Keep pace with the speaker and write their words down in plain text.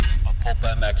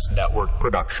Pulp MX Network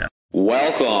production.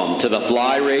 Welcome to the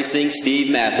Fly Racing Steve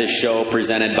Mathis Show,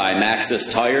 presented by Maxxis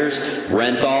Tires,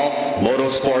 Renthal,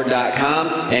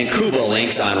 Motorsport.com, and Kuba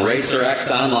Links on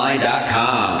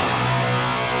RacerXOnline.com.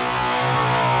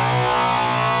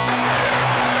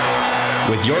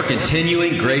 With your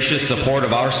continuing gracious support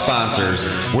of our sponsors,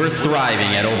 we're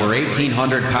thriving at over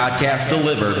 1,800 podcasts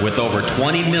delivered with over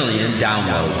 20 million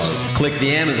downloads. Click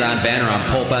the Amazon banner on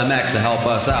Pulp MX to help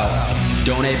us out.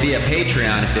 Donate via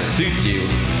Patreon if it suits you.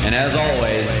 And as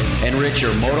always, enrich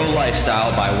your moto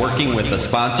lifestyle by working with the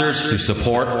sponsors who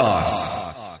support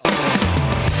us.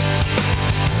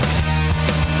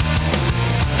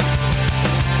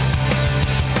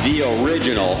 The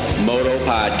original Moto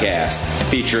Podcast,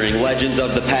 featuring legends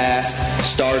of the past,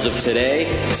 stars of today,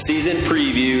 season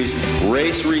previews,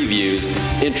 race reviews,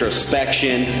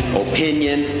 introspection,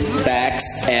 opinion,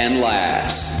 facts, and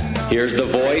laughs. Here's the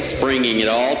voice bringing it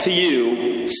all to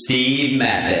you, Steve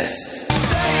Mathis.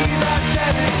 Say that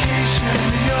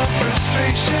dedication to your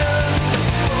frustration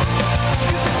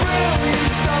is a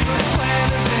brilliant summer plan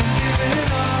isn't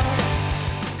giving up.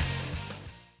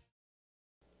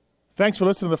 Thanks for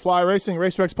listening to the Fly Racing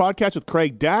Racetracks podcast with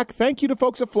Craig Dack. Thank you to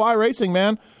folks at Fly Racing,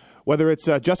 man. Whether it's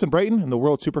Justin Brayton in the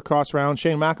World Supercross round,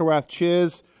 Shane McElrath,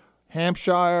 Chiz,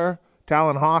 Hampshire,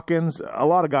 Talon Hawkins, a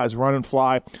lot of guys running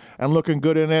Fly and looking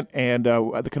good in it. And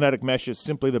the kinetic mesh is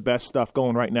simply the best stuff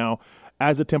going right now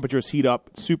as the temperatures heat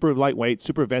up. Super lightweight,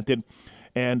 super vented,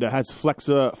 and has flex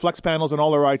panels in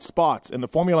all the right spots. And the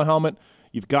Formula helmet,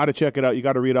 you've got to check it out. You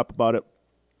got to read up about it.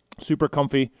 Super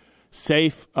comfy,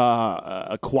 safe,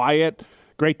 quiet,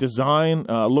 great design,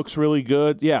 looks really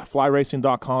good. Yeah,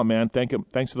 flyracing.com, man.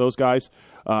 Thanks to those guys.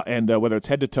 And whether it's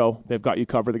head to toe, they've got you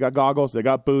covered. They got goggles, they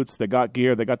got boots, they got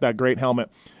gear, they got that great helmet,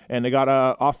 and they got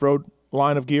a off-road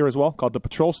line of gear as well called the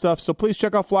Patrol Stuff. So please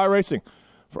check out Fly Racing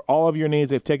for all of your needs.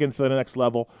 They've taken it to the next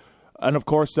level. And, of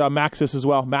course, Maxxis as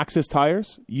well. Maxxis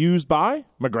Tires, used by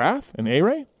McGrath and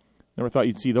A-Ray. Never thought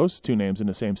you'd see those two names in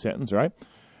the same sentence, right?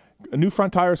 A new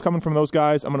front tires coming from those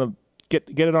guys. I'm going to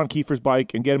get it on Kiefer's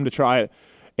bike and get him to try it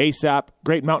ASAP.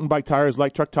 Great mountain bike tires,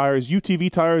 light truck tires.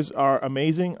 UTV tires are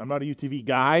amazing. I'm not a UTV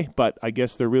guy, but I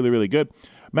guess they're really, really good.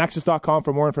 Maxxis.com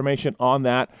for more information on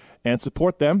that, and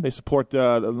support them. They support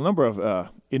a number of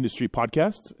industry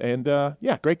podcasts, and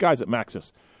yeah, great guys at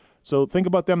Maxxis. So think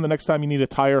about them the next time you need a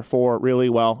tire for really,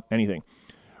 well, anything.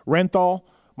 Renthal,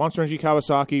 Monster Energy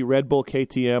Kawasaki, Red Bull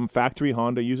KTM, Factory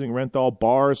Honda, using Renthal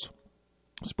bars,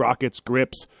 sprockets,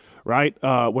 grips, right?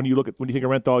 When you think of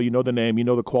Renthal, you know the name, you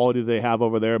know the quality they have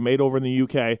over there, made over in the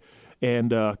UK, and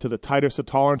to the tightest of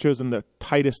tolerances and the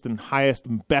tightest and highest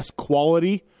and best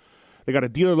quality. They got a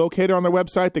dealer locator on their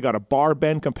website. They got a bar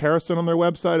bend comparison on their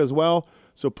website as well.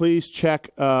 So please check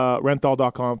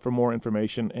renthal.com for more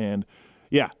information. And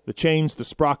yeah, the chains, the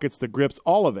sprockets, the grips,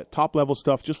 all of it, top level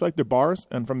stuff, just like their bars.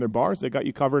 And from their bars, they got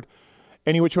you covered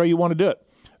any which way you want to do it.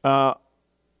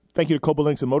 Thank you to Kuba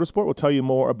Links and Motorsport. We'll tell you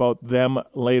more about them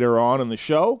later on in the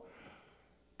show.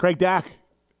 Craig Dack,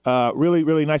 really,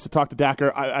 really nice to talk to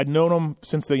Dacker. I'd known him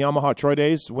since the Yamaha Troy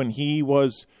days when he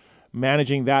was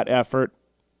managing that effort.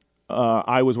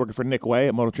 I was working for Nick Way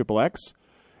at Moto Triple X,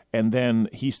 and then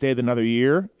he stayed another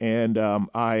year, and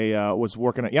I was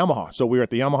working at Yamaha. So we were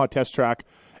at the Yamaha test track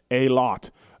a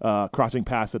lot, crossing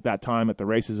paths at that time at the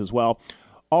races as well.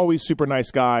 Always super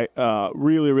nice guy,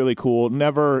 really, really cool.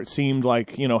 Never seemed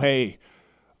like, hey,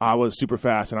 I was super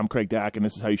fast and I'm Craig Dack and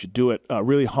this is how you should do it.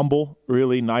 Really humble,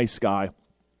 really nice guy,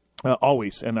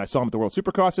 always. And I saw him at the World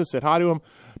Supercrosses, said hi to him,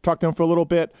 talked to him for a little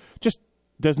bit, just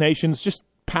designations, just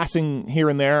passing here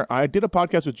and there. I did a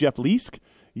podcast with Jeff Leisk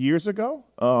years ago.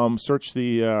 Search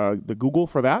the Google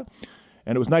for that.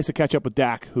 And it was nice to catch up with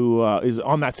Dack, who is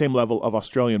on that same level of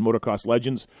Australian motocross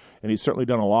legends, and he's certainly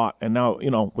done a lot. And now,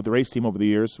 with the race team over the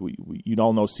years, you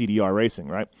all know CDR Racing,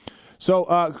 right? So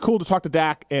cool to talk to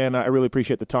Dack, and I really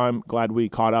appreciate the time. Glad we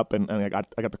caught up, and I got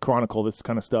to chronicle this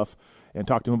kind of stuff and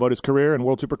talk to him about his career and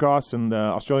World Supercross and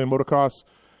Australian motocross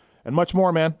and much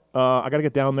more, man. I got to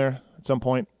get down there at some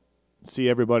point, see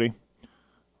everybody.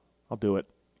 I'll do it.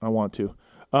 I want to.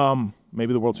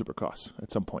 Maybe the World Supercross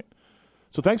at some point.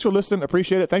 So thanks for listening.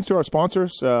 Appreciate it. Thanks to our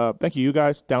sponsors. Thank you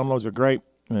guys. Downloads are great.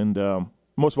 And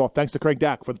most of all, thanks to Craig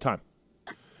Dack for the time.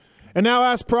 And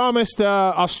now, as promised,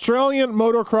 Australian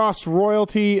motocross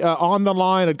royalty on the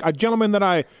line. A gentleman that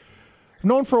I've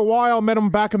known for a while. Met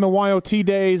him back in the YOT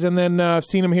days, and then I've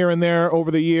seen him here and there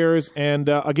over the years. And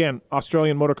again,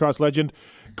 Australian motocross legend,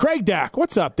 Craig Dack.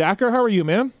 What's up, Dacker? How are you,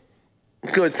 man?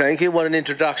 Good, thank you. What an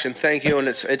introduction. Thank you. And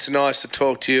it's nice to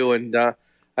talk to you. And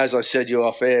as I said you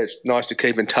off air, it's nice to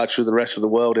keep in touch with the rest of the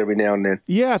world every now and then.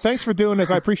 Yeah, thanks for doing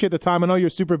this. I appreciate the time. I know you're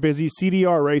super busy.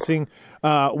 CDR Racing,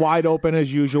 wide open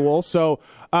as usual. So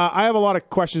I have a lot of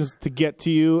questions to get to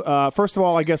you. First of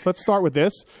all, I guess let's start with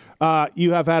this.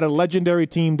 You have had a legendary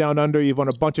team down under. You've won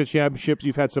a bunch of championships.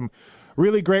 You've had some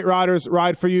really great riders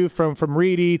ride for you, from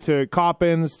Reedy to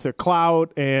Coppins to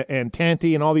Clout and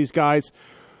Tanti and all these guys.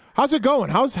 How's it going?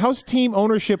 How's team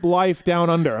ownership life down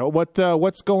under?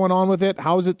 What's going on with it?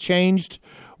 How has it changed?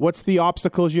 What's the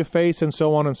obstacles you face, and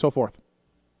so on and so forth?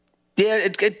 Yeah,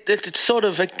 it's sort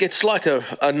of, it's like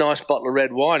a nice bottle of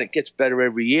red wine. It gets better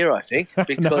every year, I think,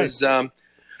 because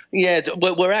Nice.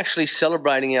 we're actually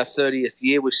celebrating our 30th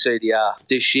year with CDR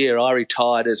this year. I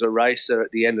retired as a racer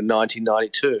at the end of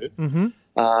 1992. Mm-hmm.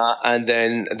 And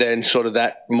then sort of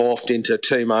that morphed into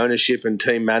team ownership and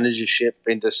team managership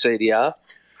into CDR.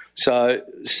 So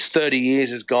 30 years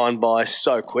has gone by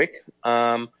so quick.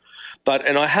 And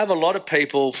I have a lot of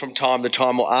people from time to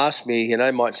time will ask me,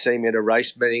 might see me at a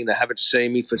race meeting. They haven't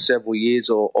seen me for several years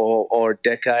or a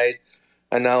decade.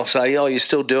 And they'll say, "Oh, you're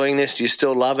still doing this? Do you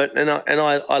still love it?" And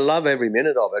I love every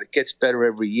minute of it. It gets better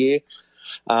every year.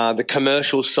 The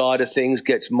commercial side of things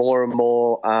gets more and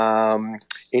more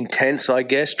intense, I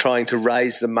guess, trying to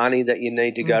raise the money that you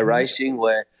need to go racing,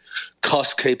 where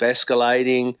costs keep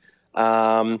escalating.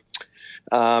 And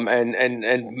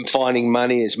finding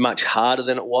money is much harder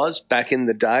than it was back in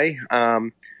the day.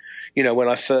 When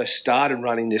I first started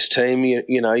running this team,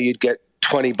 you'd get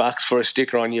 $20 for a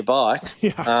sticker on your bike,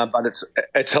 but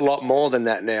it's a lot more than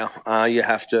that now. You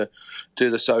have to do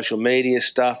the social media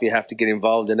stuff. You have to get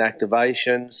involved in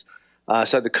activations.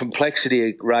 So the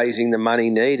complexity of raising the money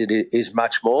needed is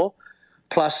much more.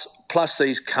 Plus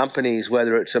these companies,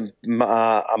 whether it's a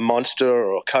Monster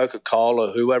or a Coca-Cola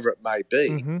or whoever it may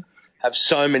be, have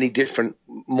so many different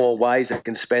more ways they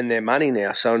can spend their money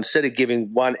now. So instead of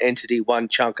giving one entity one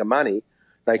chunk of money,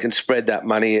 they can spread that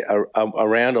money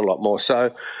around a lot more.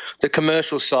 So the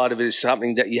commercial side of it is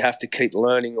something that you have to keep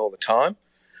learning all the time.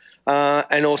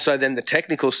 And also then the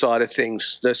technical side of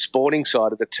things, the sporting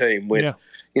side of the team with,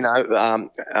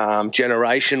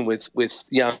 generation with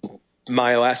young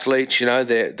male athletes,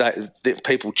 that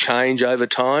people change over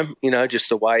time, just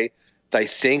the way they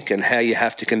think and how you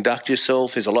have to conduct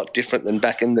yourself is a lot different than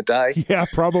back in the day. Yeah,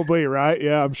 probably, right?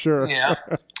 Yeah, I'm sure. Yeah.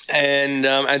 And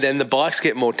then the bikes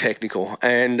get more technical,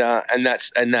 and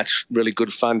that's really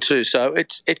good fun too. So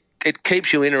it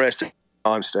keeps you interested.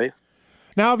 I'm Steve.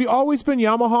 Now, have you always been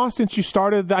Yamaha since you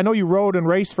started? I know you rode and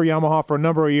raced for Yamaha for a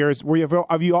number of years. Have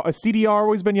you CDR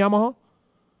always been Yamaha?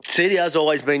 CDR's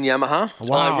always been Yamaha.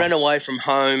 Wow. I ran away from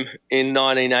home in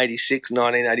 1986,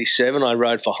 1987. I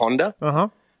rode for Honda.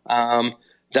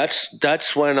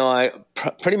 That's when I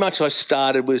pretty much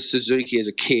started with Suzuki as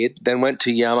a kid, then went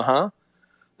to Yamaha,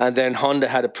 and then Honda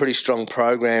had a pretty strong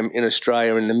program in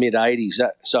Australia in the mid-'80s.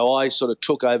 So I sort of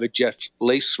took over Jeff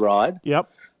Leisk's ride. Yep.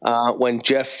 When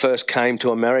Jeff first came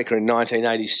to America in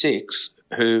 1986,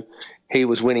 he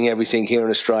was winning everything here in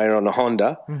Australia on the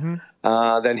Honda.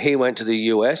 Then he went to the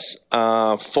US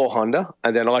for Honda,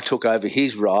 and then I took over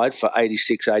his ride for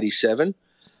 86, 87.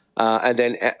 And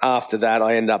then after that,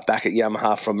 I ended up back at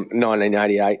Yamaha from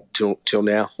 1988 till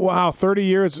now. Wow, 30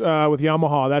 years with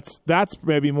Yamaha. That's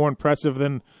maybe more impressive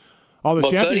than all the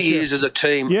championships. 30 years as a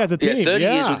team. Yeah, as a team. 30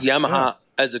 years with Yamaha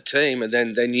as a team, and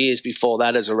then years before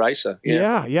that as a racer.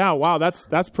 Yeah. Wow,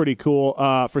 that's pretty cool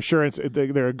for sure.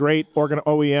 They're a great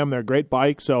OEM. They're a great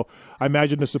bike. So I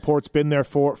imagine the support's been there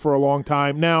for a long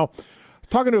time. Now,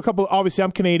 talking to a couple, obviously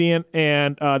I'm Canadian,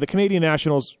 and the Canadian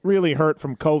Nationals really hurt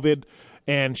from COVID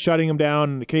and shutting them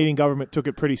down. The Canadian government took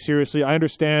it pretty seriously. I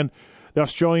understand the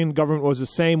Australian government was the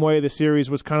same way. The series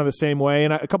was kind of the same way.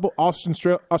 And a couple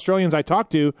Australians I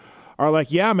talked to are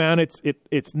like, yeah, man,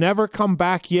 it's never come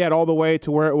back yet all the way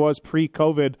to where it was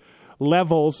pre-COVID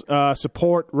levels,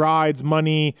 support, rides,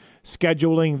 money,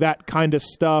 scheduling, that kind of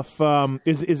stuff.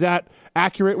 Is that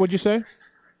accurate, would you say?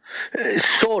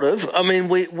 Sort of. I mean,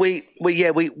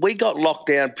 we got locked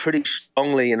down pretty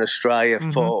strongly in Australia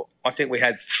for, I think we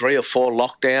had 3 or 4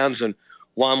 lockdowns, and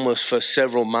one was for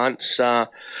several months.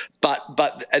 But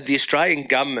the Australian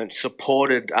government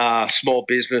supported small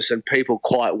business and people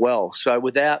quite well. So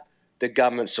without the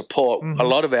government support, a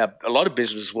lot of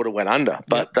businesses would have went under.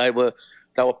 But they were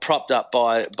propped up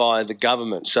by the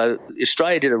government. So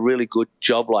Australia did a really good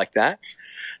job like that.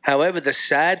 However, the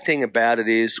sad thing about it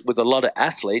is with a lot of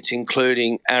athletes,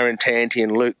 including Aaron Tanti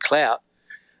and Luke Clout,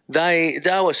 they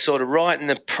were sort of right in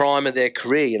the prime of their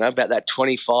career, about that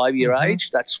 25-year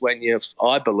age. That's when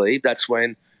I believe that's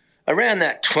when around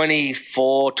that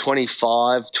 24,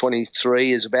 25,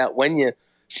 23 is about when you're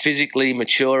physically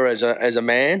mature as a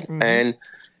man.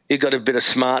 you got a bit of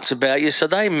smarts about you. So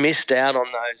they missed out on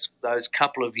those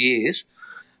couple of years,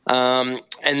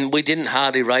 and we didn't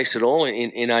hardly race at all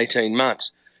in 18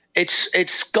 months. It's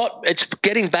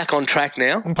getting back on track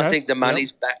now. Okay. I think the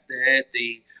money's back there.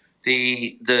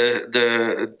 The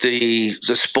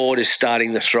sport is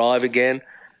starting to thrive again.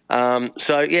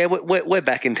 So yeah, we're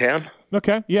back in town.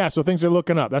 Okay, yeah, so things are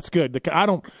looking up. That's good.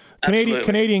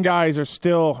 Canadian guys are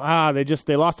still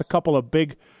they lost a couple of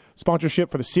big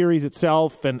sponsorship for the series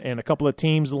itself, and a couple of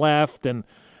teams left, and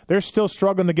they're still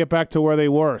struggling to get back to where they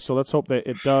were. So let's hope that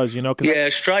it does.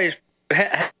 Australia.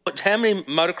 How many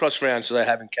motocross rounds do they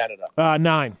have in Canada?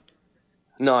 9.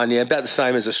 9, yeah, about the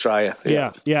same as Australia.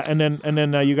 Yeah, and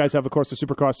then you guys have, of course, the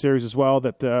Supercross series as well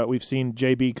that we've seen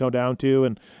JB go down to,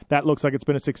 and that looks like it's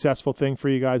been a successful thing for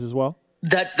you guys as well.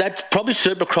 That probably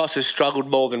Supercross has struggled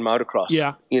more than motocross.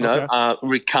 Yeah,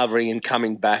 recovering and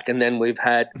coming back, and then we've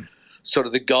had sort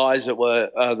of the guys that were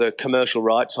the commercial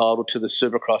rights holder to the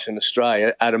Supercross in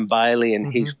Australia, Adam Bailey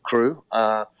and his crew.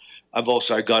 I've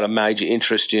also got a major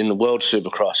interest in the World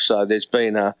Supercross, so it's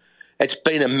been a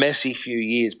messy few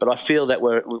years, but I feel that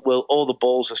all the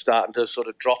balls are starting to sort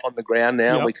of drop on the ground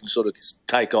now. Yep. We can sort of just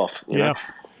take off. You know?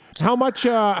 How much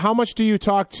do you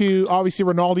talk to? Obviously,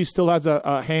 Rinaldi still has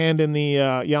a hand in the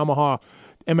Yamaha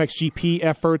MXGP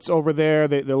efforts over there.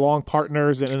 They're long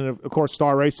partners, and of course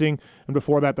Star Racing, and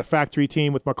before that the factory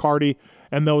team with McCarty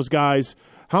and those guys.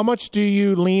 How much do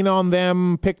you lean on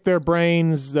them, pick their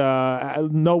brains,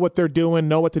 know what they're doing,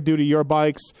 know what to do to your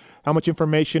bikes? How much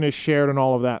information is shared and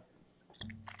all of that?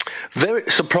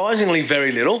 Surprisingly,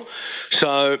 very little.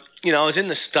 So, I was in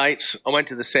the States. I went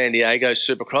to the San Diego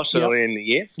Supercross earlier in the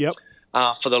year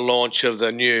for the launch of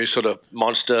the new sort of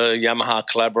monster Yamaha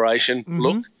collaboration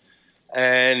look.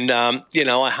 And,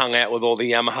 I hung out with all the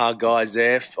Yamaha guys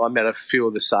there. I met a few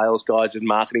of the sales guys and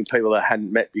marketing people that I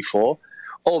hadn't met before.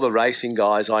 All the racing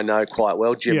guys I know quite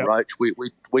well. Jim Roach, we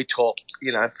talk,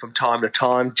 from time to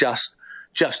time, just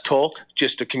talk,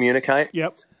 just to communicate.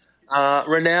 Yep.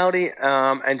 Rinaldi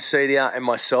and CDR and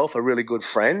myself are really good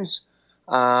friends.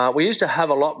 We used to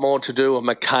have a lot more to do with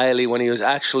McKaylee when he was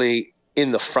actually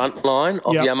in the front line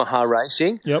of Yamaha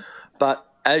racing. Yep. But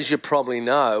as you probably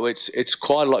know, it's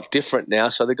quite a lot different now.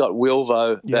 So they've got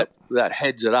Wilvo that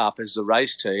heads it up as the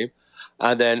race team.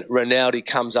 And then Rinaldi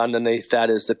comes underneath that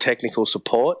as the technical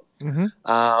support.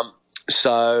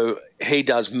 So he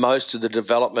does most of the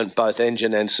development, both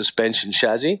engine and suspension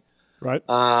chassis. Right.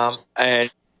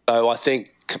 And so I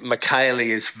think McKaylee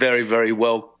is very, very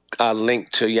well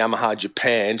linked to Yamaha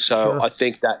Japan. So I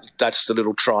think that's the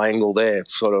little triangle there,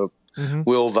 sort of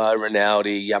Wilvo,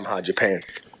 Rinaldi, Yamaha Japan.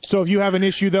 So if you have an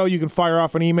issue, though, you can fire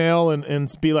off an email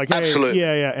and be like, hey, absolutely.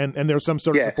 And there's some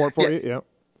sort of support for you? Yeah.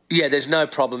 Yeah, there's no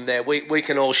problem there. We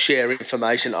can all share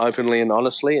information openly and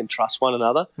honestly and trust one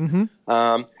another.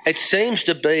 It seems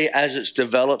to be, as it's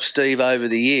developed, Steve, over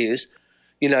the years,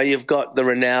 you've got the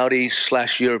Rinaldi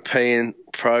 / European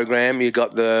program, you've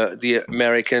got the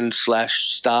American /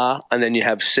 Star, and then you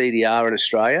have CDR in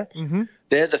Australia.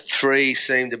 They're the three,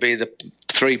 seem to be the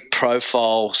three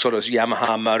profile sort of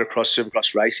Yamaha motocross,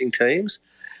 supercross racing teams,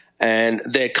 and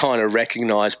they're kind of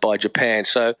recognised by Japan.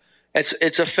 So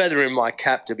it's a feather in my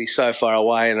cap to be so far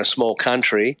away in a small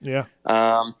country. Yeah.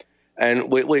 And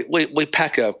we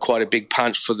pack quite a big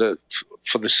punch for the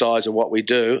size of what we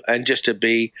do, and just to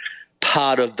be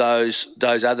part of those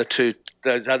other sort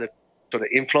of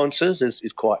influences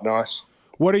is quite nice.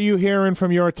 What are you hearing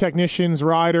from your technicians,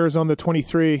 riders on the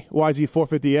 23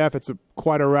 YZ450F? It's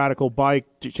quite a radical bike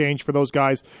change for those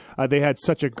guys. They had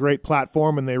such a great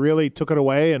platform, and they really took it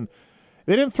away, and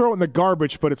they didn't throw it in the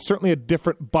garbage, but it's certainly a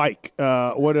different bike.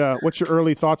 What's your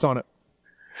early thoughts on it?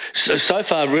 So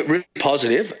far, really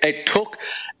positive. It took,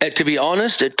 to be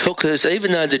honest, us,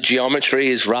 even though the geometry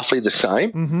is roughly the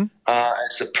same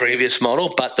as the previous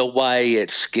model, but the way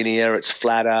it's skinnier, it's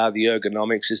flatter, the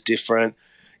ergonomics is different.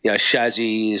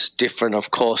 Chassis is different, of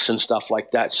course, and stuff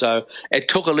like that. So it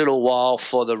took a little while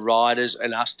for the riders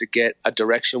and us to get a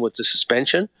direction with the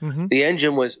suspension. The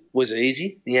engine was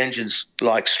easy. The engine's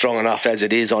strong enough as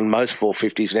it is on most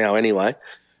 450s now anyway.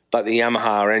 But the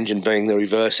Yamaha engine, being the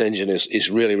reverse engine,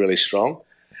 is really, really strong.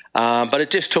 But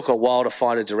it just took a while to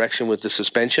find a direction with the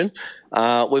suspension.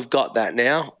 We've got that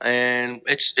now, and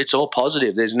it's all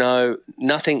positive. There's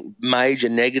nothing major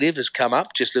negative has come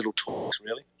up, just little tweaks,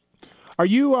 really. Are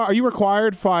you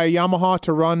required by Yamaha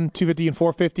to run 250 and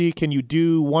 450? Can you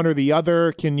do one or the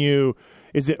other?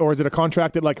 Is it a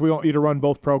contract that we want you to run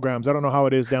both programs? I don't know how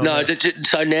it is down there. No,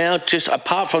 so now, just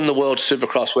apart from the World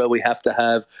Supercross where we have to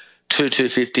have two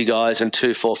 250 guys and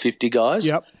two 450 guys.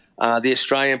 Yep. The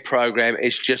Australian program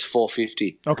is just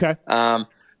 450. Okay.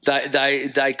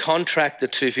 They contract the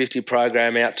 250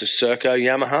 program out to Serco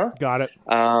Yamaha. Got it.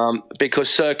 Because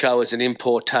Serco is an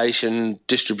importation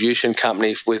distribution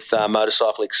company with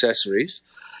motorcycle accessories,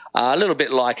 a little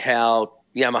bit like how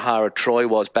Yamaha or Troy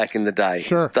was back in the day.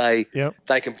 Sure. They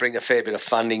can bring a fair bit of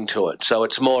funding to it. So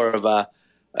it's more of a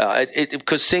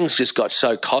because things just got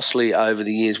so costly over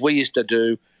the years. We used to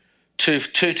do two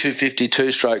 250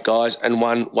 two-stroke guys and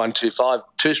one 125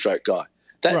 two-stroke guy.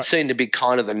 That seemed to be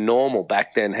kind of the normal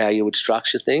back then, how you would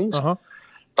structure things. Uh-huh.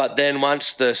 But then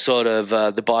once the sort of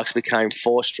the bikes became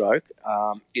four-stroke,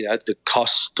 the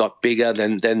costs got bigger.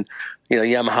 Then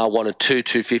Yamaha wanted two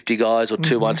 250 guys or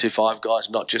two 125 guys,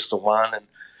 not just the one. And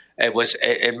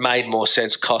it made more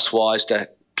sense cost-wise to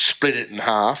split it in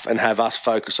half and have us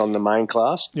focus on the main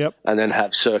class, and then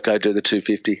have Serco do the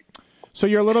 250. So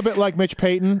you're a little bit like Mitch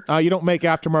Payton. You don't make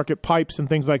aftermarket pipes and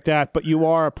things like that, but you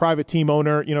are a private team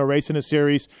owner, racing a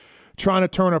series, trying to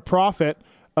turn a profit,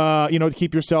 to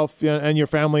keep yourself and your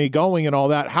family going and all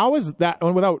that. How is that,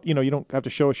 and without, you don't have to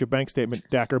show us your bank statement,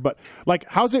 Dacker, but like,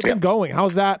 how's it been going? Are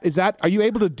you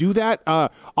able to do that?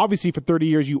 Obviously for 30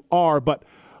 years you are, but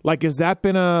like, has that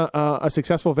been a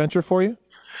successful venture for you?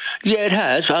 Yeah, it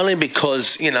has, only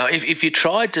because, if you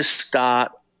tried to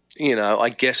start, I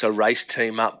guess a race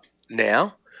team up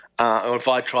now, or if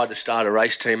I tried to start a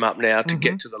race team up now to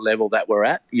get to the level that we're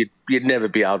at, you'd never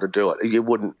be able to do it. You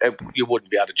wouldn't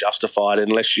be able to justify it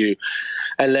unless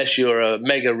you're a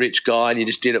mega rich guy and you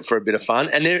just did it for a bit of fun.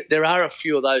 And there are a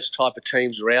few of those type of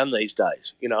teams around these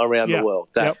days, around the world.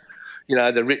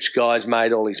 The rich guy's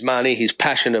made all his money, he's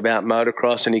passionate about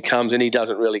motocross, and he comes and he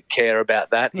doesn't really care about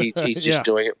that. He's just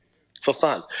doing it for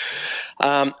fun.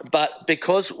 But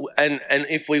because, and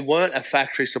if we weren't a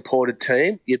factory supported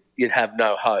team, you'd have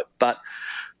no hope. But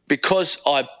because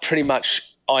I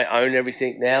own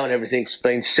everything now and everything's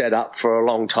been set up for a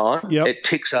long time, it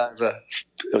ticks over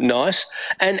nice.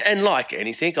 And like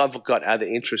anything, I've got other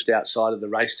interest outside of the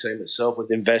race team itself with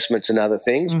investments and other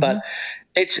things. But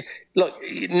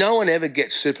no one ever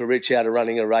gets super rich out of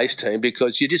running a race team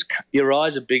because your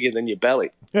eyes are bigger than your belly.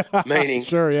 Meaning,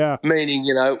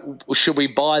 should we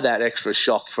buy that extra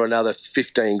shock for another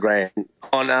 15 grand?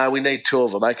 Oh no, we need two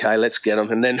of them. Okay, let's get them.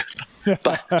 And then,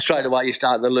 but straight away you're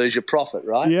starting to lose your profit,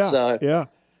 right?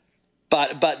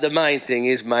 But the main thing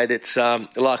is, mate, it's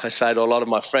like I say to a lot of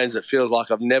my friends, it feels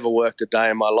like I've never worked a day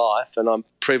in my life, and I'm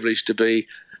privileged to be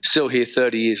still here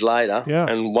 30 years later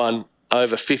and won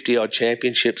over 50-odd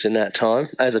championships in that time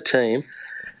as a team,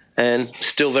 and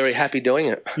still very happy doing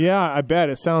it. Yeah, I bet.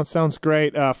 It sounds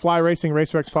great. Fly Racing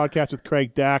Racerex podcast with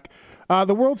Craig Dack.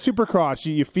 The World Supercross,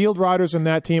 you field riders in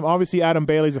that team. Obviously, Adam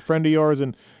Bailey's a friend of yours,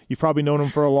 and you've probably known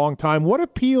him for a long time. What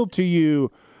appealed to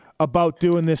you about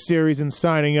doing this series and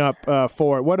signing up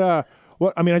for it? What? I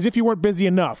mean, as if you weren't busy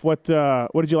enough. What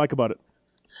did you like about it?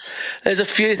 There's a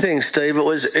few things, Steve.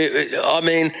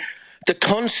 The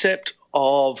concept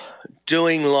of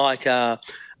doing like an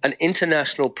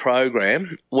international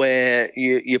program where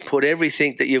you put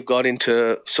everything that you've got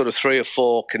into sort of 3 or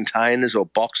 4 containers or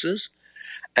boxes,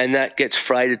 and that gets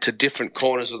freighted to different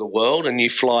corners of the world, and you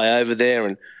fly over there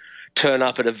and turn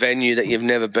up at a venue that you've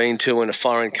never been to in a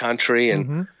foreign country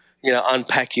and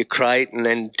unpack your crate and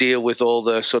then deal with all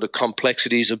the sort of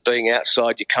complexities of being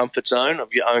outside your comfort zone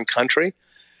of your own country,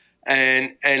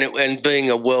 and being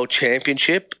a world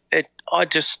championship.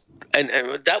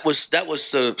 That was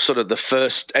the sort of the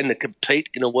first, and to compete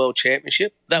in a world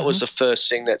championship, that was the first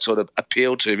thing that sort of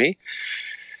appealed to me.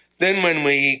 Then when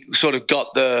we sort of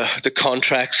got the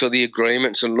contracts or the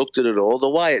agreements and looked at it all, the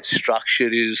way it's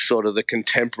structured is sort of the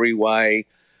contemporary way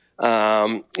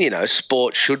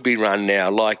sport should be run now,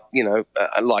 like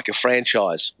a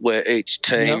franchise where each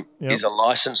team is a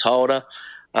license holder.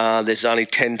 There's only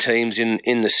 10 teams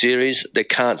in the series. There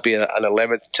can't be an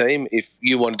 11th team. If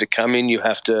you wanted to come in, you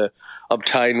have to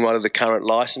obtain one of the current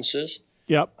licenses.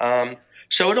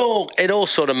 So it all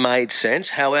sort of made sense.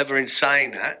 However, in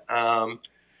saying that,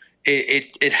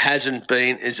 it hasn't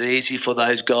been as easy for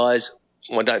those guys.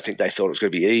 Well, I don't think they thought it was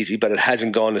going to be easy, but it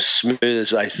hasn't gone as smooth as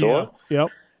they thought.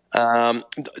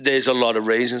 There's a lot of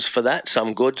reasons for that,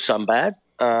 some good, some bad.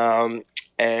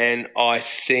 And I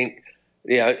think,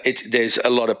 there's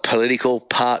a lot of political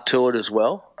part to it as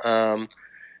well.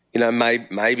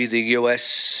 Maybe the US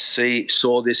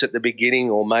saw this at the beginning,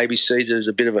 or maybe sees it as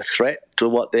a bit of a threat to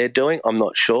what they're doing. I'm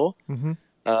not sure.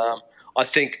 I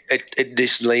think it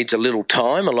just needs a little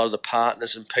time. A lot of the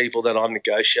partners and people that I'm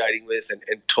negotiating with and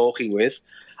talking with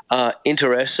are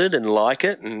interested and like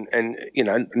it, and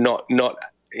not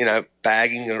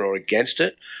bagging it or against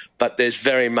it, but there's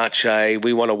very much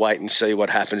we want to wait and see what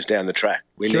happens down the track.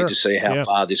 We need to see how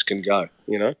far this can go,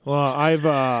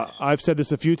 Well, I've said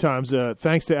this a few times.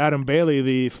 Thanks to Adam Bailey,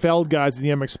 the Feld guys and the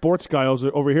MX Sports guys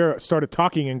over here started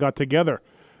talking and got together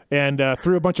and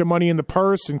threw a bunch of money in the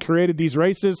purse and created these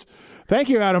races. Thank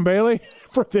you, Adam Bailey,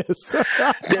 for this.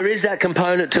 There is that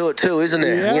component to it too, isn't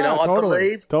there? Yeah,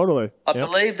 I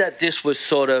believe that this was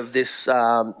sort of this,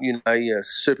 your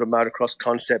super motocross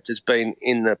concept has been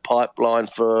in the pipeline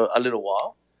for a little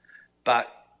while, but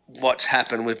what's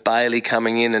happened with Bailey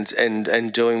coming in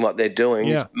and doing what they're doing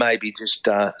is maybe just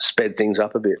sped things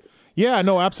up a bit. Yeah,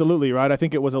 no, absolutely, right. I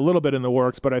think it was a little bit in the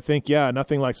works, but I think,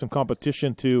 nothing like some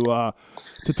competition to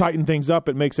tighten things up.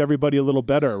 It makes everybody a little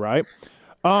better, right?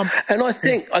 And I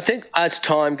think as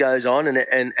time goes on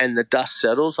and the dust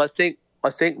settles, I think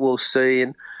we'll see.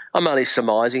 And I'm only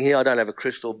surmising here. I don't have a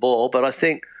crystal ball, but I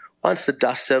think once the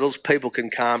dust settles, people can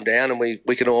calm down, and we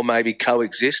can all maybe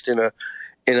coexist in a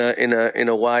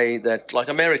way that, like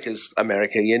America's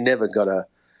America. You never got to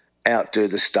outdo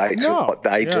the States with what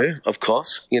they do. Of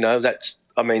course, Supercross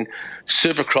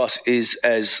is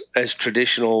as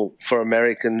traditional for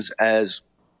Americans as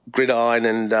gridiron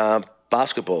and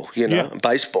basketball,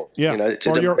 baseball. Yeah. It's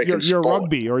or an American your sport.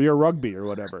 rugby or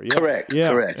whatever. Yeah. Correct.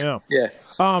 Yeah.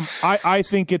 I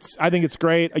think it's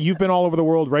great. You've been all over the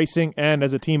world racing and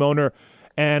as a team owner,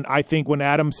 and I think when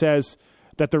Adam says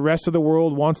that the rest of the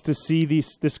world wants to see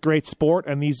this great sport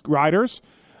and these riders,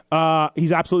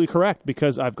 he's absolutely correct,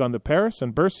 because I've gone to Paris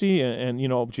and Bercy and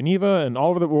Geneva and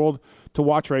all over the world to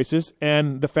watch races,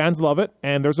 and the fans love it,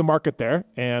 and there's a market there,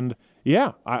 and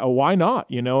why not?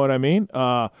 You know what I mean?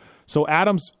 So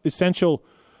Adam's essential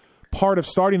part of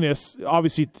starting this,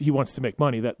 obviously he wants to make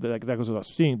money. That goes without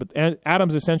saying. But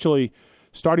Adam's essentially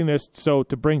starting this so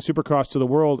to bring Supercross to the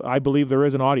world. I believe there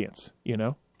is an audience.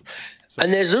 So.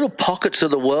 And there's little pockets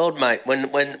of the world, mate.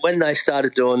 When they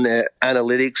started doing their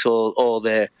analytics or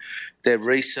their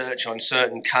research on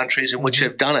certain countries, in which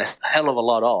they've done a hell of a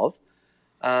lot of.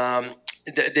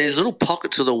 There's little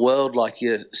pockets of the world like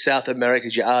your South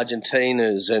Americas, your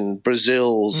Argentinas and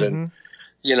Brazils and.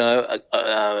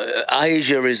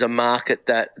 Asia is a market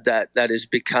that is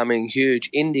becoming huge.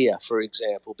 India, for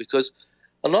example, because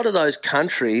a lot of those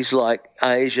countries like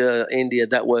Asia, India,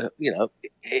 that were in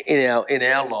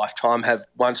our lifetime have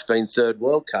once been third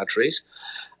world countries,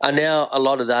 are now a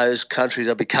lot of those countries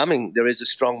are becoming. There is a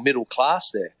strong middle class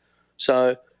there,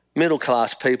 so middle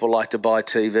class people like to buy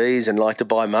TVs and like to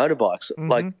buy motorbikes.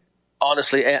 Like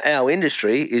honestly, our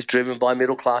industry is driven by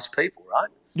middle class people, right?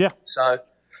 Yeah.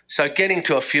 So getting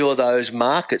to a few of those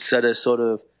markets that are sort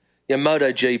of,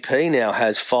 MotoGP now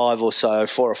has 4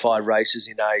 or 5 races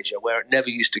in Asia where it never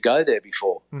used to go there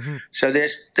before. So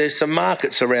there's some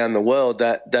markets around the world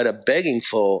that are begging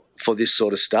for this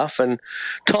sort of stuff, and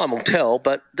time will tell.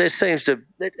 But it seems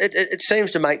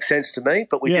to make sense to me.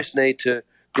 But we just need to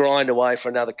grind away for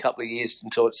another couple of years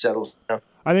until it settles.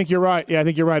 I think you're right. Yeah, I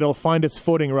think you're right. It'll find its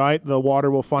footing, right? The water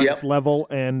will find its level,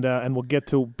 and we'll get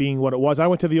to being what it was. I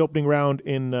went to the opening round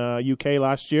in UK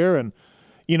last year, and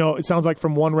it sounds like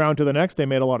from one round to the next, they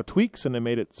made a lot of tweaks and they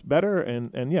made it better,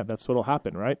 and that's what'll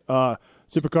happen, right?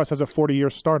 Supercross has a 40-year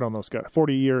start on those guys,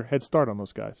 40-year head start on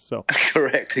those guys. So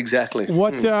correct, exactly.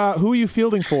 What? Who are you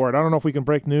fielding for it? I don't know if we can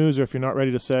break news, or if you're not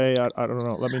ready to say. I don't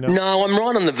know. Let me know. No, I'm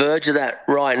right on the verge of that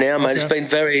right now, mate. Okay. It's been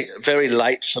very, very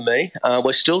late for me.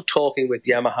 We're still talking with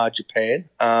Yamaha Japan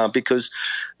because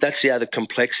that's the other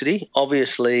complexity.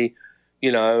 Obviously,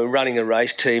 running a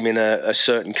race team in a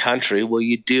certain country, well,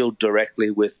 you deal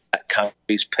directly with that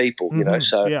country's people,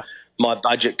 So my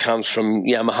budget comes from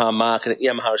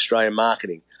Yamaha Australian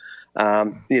marketing.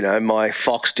 My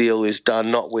Fox deal is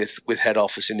done not with head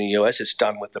office in the US, it's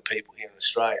done with the people here in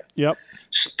Australia. Yep.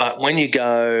 But when you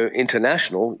go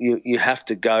international, you have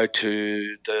to go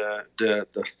to the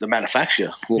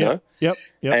manufacturer, know. Yep.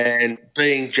 And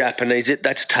being Japanese,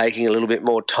 that's taking a little bit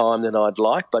more time than I'd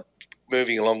like, but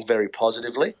moving along very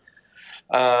positively.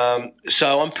 So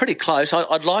I'm pretty close.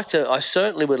 I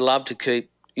certainly would love to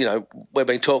keep, we've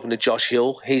been talking to Josh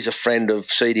Hill. He's a friend of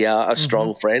CDR, a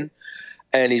strong friend,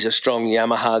 and he's a strong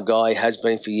Yamaha guy. He has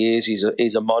been for years.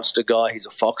 He's a Monster guy. He's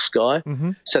a Fox guy.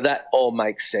 So that all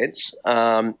makes sense.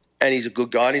 And he's a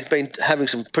good guy, and he's been having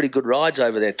some pretty good rides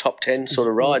over there, top 10 sort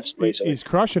of rides recently. He's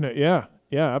crushing it, yeah,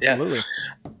 absolutely.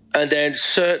 Yeah. And then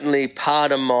certainly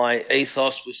part of my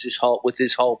ethos with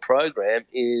this whole program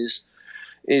is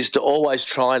to always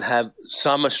try and have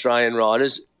some Australian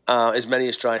riders, as many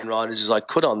Australian riders as I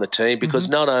could on the team, because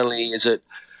not only is it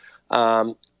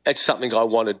it's something I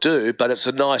want to do, but it's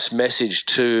a nice message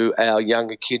to our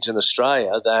younger kids in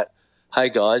Australia that hey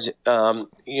guys,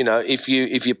 if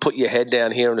you put your head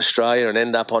down here in Australia and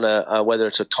end up on a whether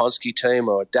it's a Konski team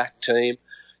or a Dack team,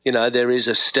 there is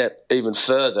a step even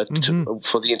further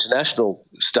for the international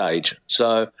stage.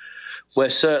 So we're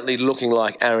certainly looking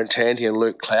like Aaron Tanti and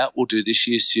Luke Clout will do this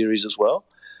year's series as well.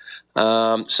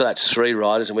 So that's 3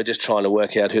 riders, and we're just trying to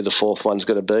work out who the 4th one's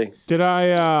going to be.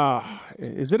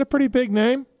 Is it a pretty big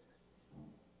name?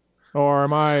 Or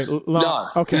am I? No.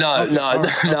 Okay. No.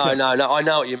 I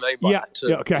know what you mean by that too.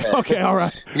 Yeah. Okay. Yeah. Okay. All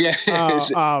right. Yeah.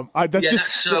 That's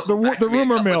just the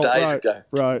rumor mill. Days right. Ago.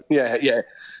 Right. Yeah.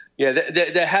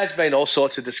 There has been all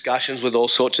sorts of discussions with all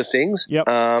sorts of things. Yep.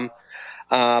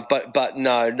 But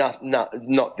no,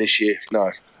 not this year.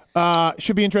 No.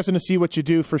 Should be interesting to see what you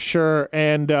do for sure.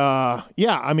 And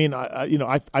I mean,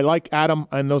 I like Adam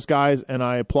and those guys, and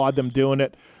I applaud them doing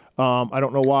it. I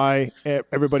don't know why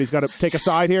everybody's got to take a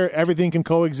side here. Everything can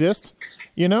coexist,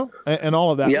 and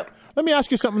all of that. Yep. Let me ask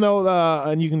you something though,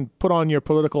 and you can put on your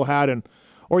political hat,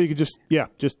 or you could just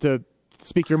to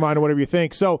speak your mind or whatever you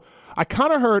think. So I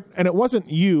kind of heard, and it wasn't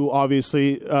you,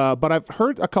 obviously, but I've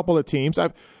heard a couple of teams.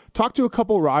 I've talked to a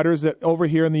couple of riders that over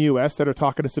here in the U.S. that are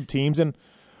talking to some teams, and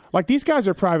like these guys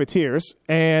are privateers,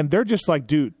 and they're just like,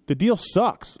 dude, the deal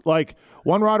sucks. Like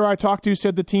one rider I talked to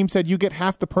said the team said you get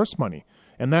half the purse money.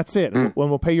 And that's it. When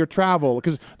we'll pay your travel,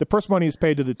 because the purse money is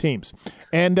paid to the teams.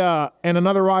 And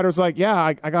another rider's like, yeah,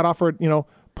 I got offered,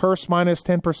 purse minus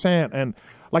 10%, and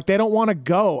like they don't want to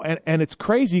go. And it's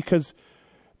crazy because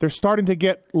they're starting to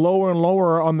get lower and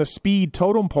lower on the speed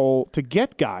totem pole to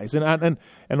get guys. And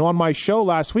on my show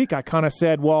last week, I kind of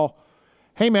said, well,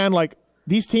 hey man, like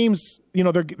these teams,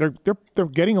 they're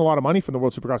getting a lot of money from the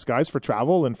World Supercross guys for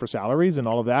travel and for salaries and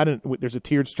all of that. And there's a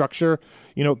tiered structure,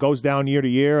 it goes down year to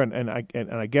year, and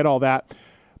I get all that.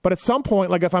 But at some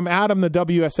point, like if I'm Adam, the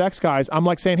WSX guys, I'm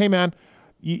like saying, hey man,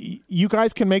 you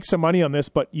guys can make some money on this,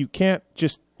 but you can't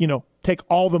just take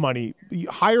all the money.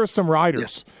 Hire some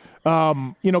riders.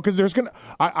 Yeah. Because there's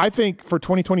I think for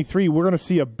 2023 we're gonna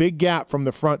see a big gap from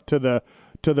the front to the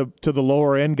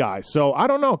lower end guys. So I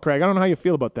don't know, Craig. I don't know how you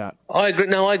feel about that. I agree.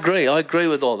 No, I agree. I agree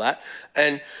with all that,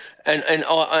 and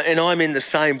I'm in the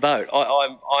same boat.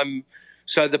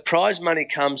 So the prize money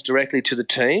comes directly to the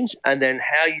teams, and then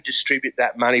how you distribute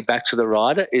that money back to the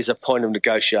rider is a point of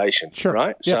negotiation. Sure.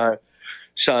 Right. Yeah.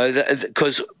 So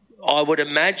because I would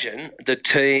imagine the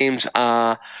teams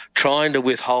are trying to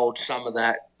withhold some of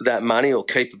that money or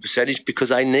keep a percentage because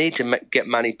they need to get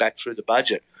money back through the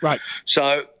budget. Right.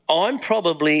 So I'm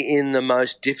probably in the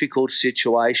most difficult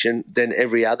situation than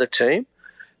every other team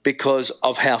because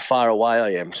of how far away I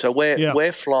am. So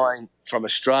we're flying from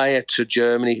Australia to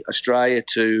Germany, Australia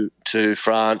to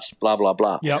France, blah, blah,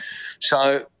 blah. Yep.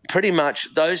 So pretty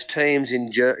much those teams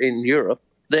in Europe,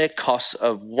 their costs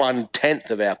of 1/10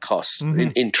 of our costs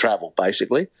in travel,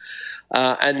 basically.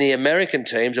 And the American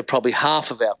teams are probably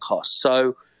half of our costs.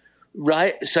 So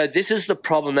this is the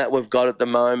problem that we've got at the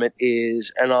moment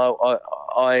is, and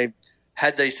I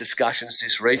had these discussions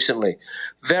just recently.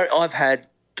 I've had,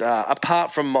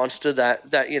 apart from Monster,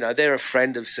 that they're a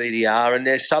friend of CDR, and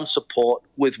there's some support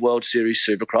with World Series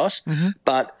Supercross,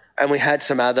 and we had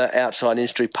some other outside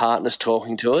industry partners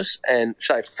talking to us, and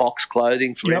say Fox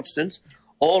Clothing, for instance.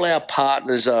 All our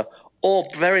partners are all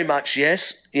very much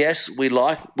yes, we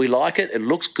like it. It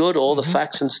looks good. All the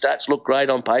facts and stats look great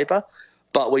on paper,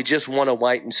 but we just want to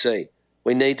wait and see.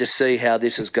 We need to see how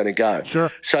this is going to go.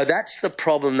 Sure. So that's the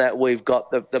problem that we've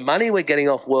got. The money we're getting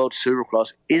off World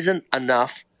Supercross isn't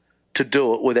enough to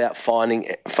do it without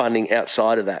finding funding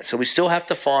outside of that. So we still have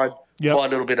to find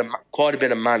quite a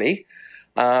bit of money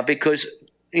because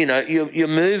you're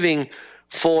moving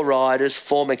 4 riders,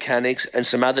 4 mechanics, and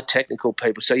some other technical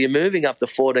people. So you're moving up to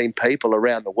 14 people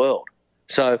around the world.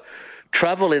 So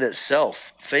travel in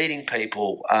itself, feeding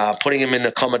people, putting them in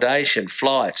accommodation,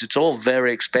 flights, it's all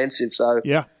very expensive. So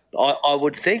I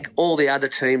would think all the other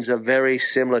teams are very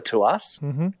similar to us,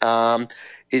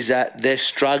 is that they're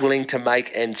struggling to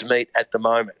make ends meet at the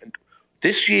moment. And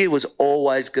this year was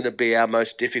always going to be our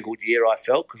most difficult year, I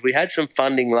felt, because we had some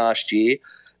funding last year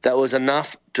that was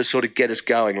enough to sort of get us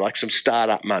going, like some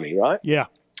startup money, right? Yeah.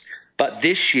 But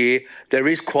this year, there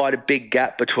is quite a big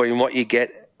gap between what you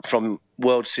get from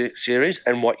World Series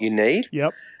and what you need.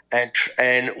 Yep.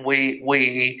 And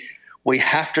we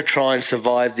have to try and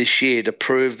survive this year to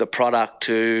prove the product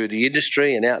to the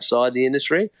industry and outside the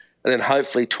industry. And then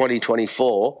hopefully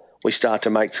 2024, we start to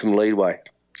make some leeway.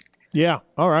 Yeah.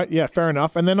 All right. Yeah, fair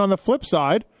enough. And then on the flip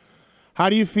side, how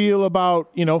do you feel about,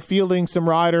 fielding some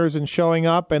riders and showing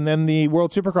up, and then the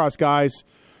World Supercross guys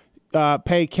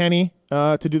pay Kenny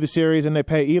to do the series, and they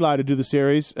pay Eli to do the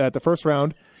series at the first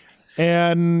round,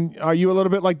 And are you a little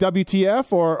bit like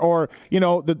WTF, or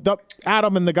the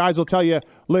Adam and the guys will tell you,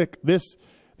 look, this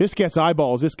gets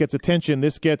eyeballs, this gets attention,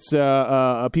 this gets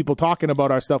people talking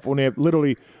about our stuff when they have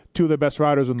literally two of the best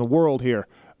riders in the world here.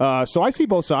 So I see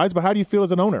both sides, but how do you feel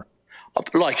as an owner?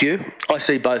 Like you, I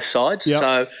see both sides. Yep.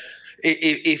 So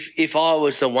if I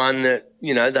was the one that,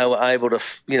 they were able to,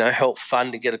 help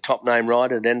fund to get a top name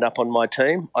rider and end up on my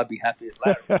team, I'd be happy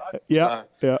as Larry.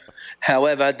 Yeah.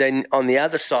 However, then on the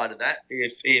other side of that,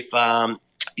 if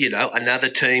another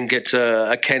team gets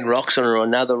a Ken Roxon or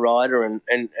another rider and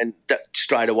that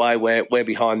straight away we're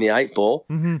behind the eight ball,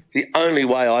 the only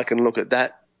way I can look at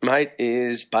that, mate,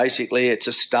 is basically it's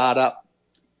a startup.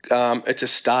 It's a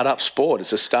startup sport.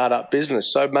 It's a startup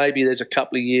business. So maybe there's a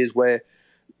couple of years where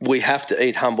we have to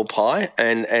eat humble pie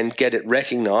and get it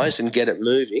recognised and get it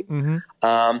moving.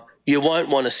 You won't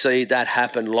want to see that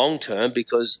happen long term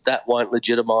because that won't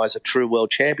legitimise a true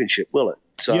world championship, will it?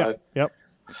 So,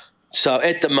 So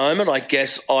at the moment, I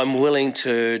guess I'm willing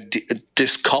to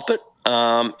just cop it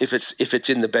if it's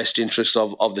in the best interest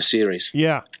of the series.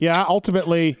 Yeah.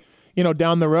 Ultimately,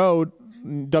 down the road,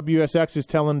 WSX is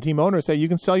telling team owners, hey, you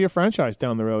can sell your franchise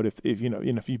down the road if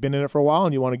you've been in it for a while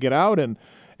and you want to get out,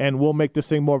 and we'll make this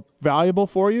thing more valuable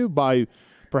for you by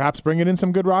perhaps bringing in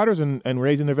some good riders and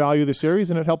raising the value of the series,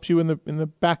 and it helps you in the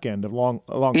back end of long.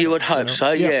 You would hope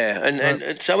so, yeah.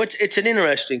 And so it's an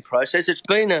interesting process. It's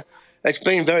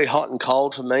been very hot and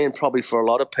cold for me, and probably for a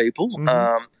lot of people.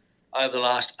 Over the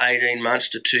last 18 months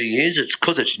to 2 years, it's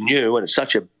because it's new and it's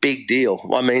such a big deal.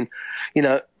 I mean,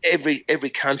 every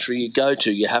country you go to,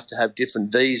 you have to have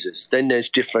different visas. Then there's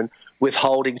different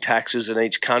withholding taxes in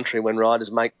each country when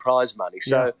riders make prize money.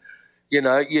 So,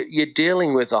 you're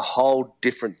dealing with a whole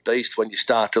different beast when you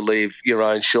start to leave your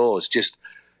own shores. Just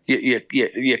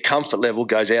your comfort level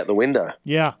goes out the window.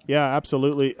 Yeah,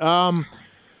 absolutely.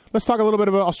 Let's talk a little bit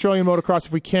about Australian motocross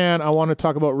if we can. I want to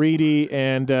talk about Reedy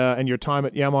and your time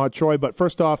at Yamaha Troy. But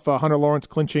first off, Hunter Lawrence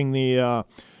clinching the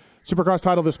Supercross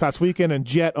title this past weekend, and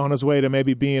Jet on his way to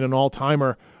maybe being an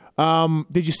all-timer.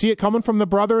 Did you see it coming from the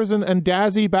brothers and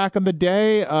Dazzy back in the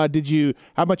day? Did you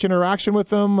have much interaction with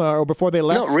them or before they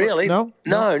left? Not really. No.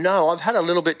 I've had a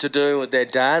little bit to do with their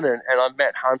dad, and I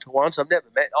met Hunter once. I've never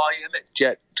met. Oh, yeah, I met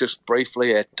Jet just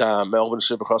briefly at Melbourne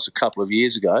Supercross a couple of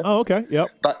years ago. Oh, okay. Yep.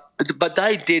 But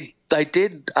they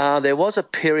did. There was a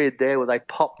period there where they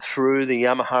popped through the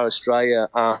Yamaha Australia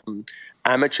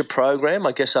amateur program.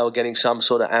 I guess they were getting some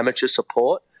sort of amateur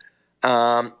support.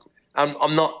 I'm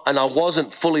not, and I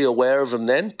wasn't fully aware of them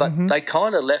then. But they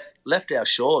kind of left our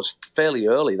shores fairly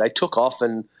early. They took off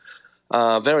and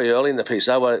very early in the piece.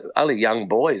 They were only young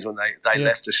boys when they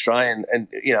left Australia, and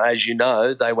as you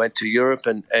know, they went to Europe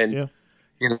and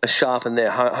sharpened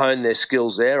honed their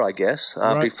skills there, I guess,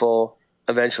 before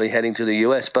eventually heading to the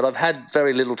US. But I've had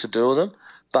very little to do with them.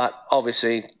 But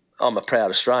obviously, I'm a proud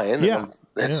Australian. Yeah.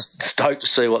 And I'm stoked to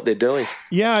see what they're doing.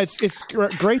 Yeah, it's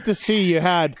great to see you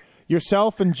had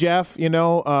yourself and Jeff,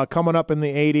 coming up in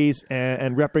the 80s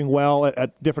and repping well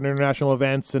at different international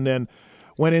events, and then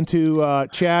went into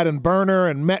Chad and Burner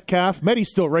and Metcalf. Metty's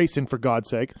still racing, for God's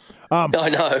sake. I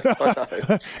know.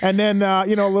 And then, a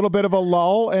little bit of a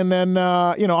lull. And then,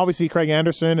 obviously Craig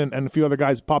Anderson and a few other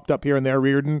guys popped up here and there,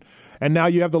 Reardon. And now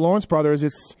you have the Lawrence brothers.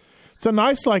 It's a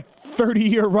nice,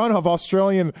 30-year run of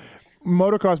Australian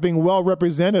motocross being well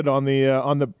represented on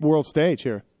the world stage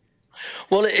here.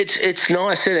 Well, it's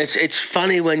nice, and it's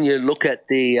funny when you look at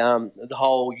the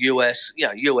whole US.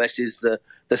 US is the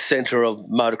center of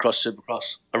motocross,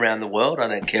 supercross around the world. I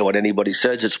don't care what anybody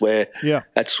says. It's where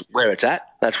that's where it's at.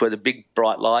 That's where the big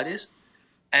bright light is.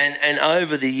 And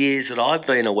over the years that I've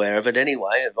been aware of it,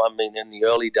 anyway. I mean, in the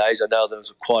early days, I know there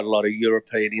was quite a lot of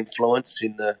European influence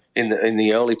in the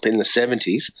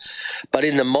 70s. But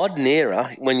in the modern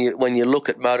era, when you look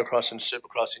at motocross and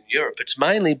supercross in Europe, it's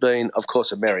mainly been, of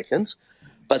course, Americans.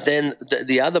 But then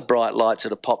the other bright lights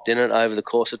that have popped in it over the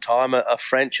course of time are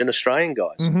French and Australian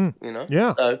guys.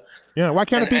 Yeah. So, why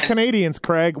can't it be Canadians,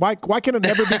 Craig? Why can it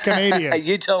never be Canadians?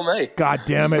 You tell me. God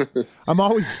damn it! I'm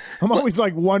always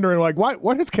wondering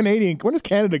when does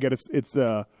Canada get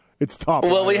its top?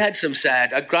 Well, we had we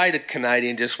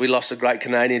lost a great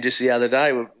Canadian just the other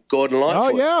day with Gordon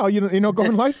Lightfoot. Oh yeah,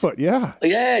 Gordon Lightfoot. Yeah.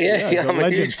 Yeah. I'm a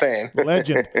huge fan.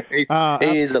 Legend. He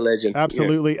is a legend.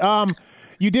 Absolutely. Yeah.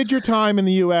 You did your time in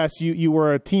the U.S. You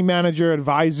were a team manager,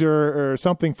 advisor, or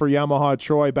something for Yamaha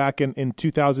Troy back in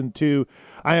 2002.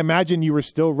 I imagine you were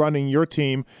still running your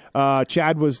team.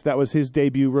 Chad that was his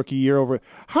debut rookie year over.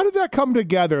 How did that come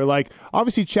together?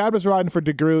 Obviously, Chad was riding for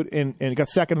De Groot and got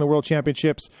second in the World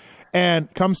Championships,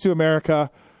 and comes to America.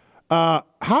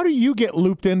 How do you get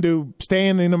looped into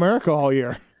staying in America all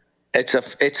year? It's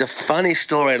a funny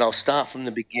story, and I'll start from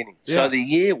the beginning. Yeah. So the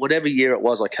year, whatever year it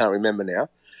was, I can't remember now.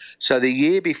 So the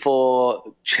year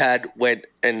before Chad went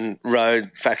and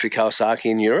rode Factory Kawasaki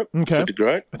in Europe for De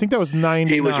Groot, I think that was 99.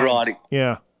 he was riding.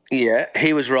 Yeah. Yeah,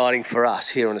 he was riding for us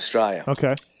here in Australia.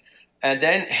 Okay. And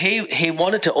then he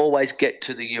wanted to always get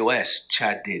to the US,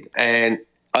 Chad did. And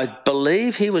I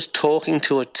believe he was talking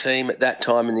to a team at that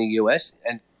time in the US,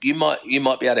 and you might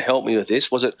be able to help me with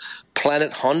this. Was it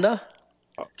Planet Honda?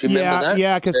 Do you remember that?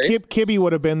 Yeah, because Kibby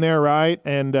would have been there, right?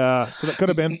 And so that could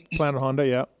have been Planet Honda,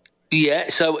 yeah. Yeah,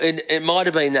 so it might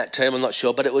have been that team, I'm not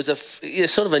sure, but it was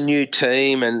sort of a new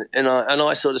team, and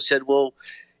I sort of said, well,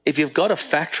 if you've got a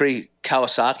factory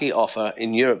Kawasaki offer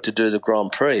in Europe to do the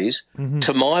Grand Prix,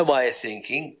 to my way of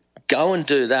thinking, go and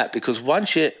do that, because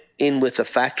once you're in with a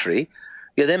factory,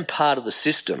 you're then part of the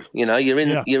system. You know, you're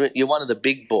one of the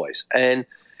big boys, and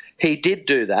he did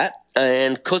do that,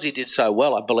 and because he did so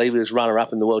well, I believe he was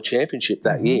runner-up in the World Championship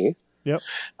that year. Yep.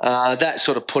 That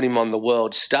sort of put him on the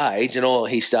world stage, and all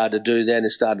he started to do then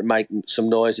is started making some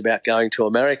noise about going to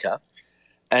America.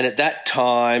 And at that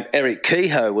time, Eric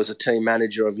Kehoe was a team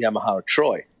manager of Yamaha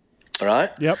Troy, all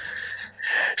right? Yep.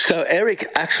 So Eric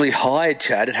actually hired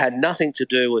Chad. It had nothing to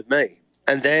do with me.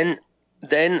 And then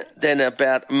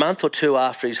about a month or two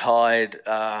after he's hired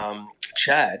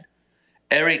Chad,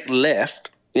 Eric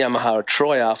left Yamaha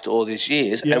Troy after all these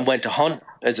years and went to Honda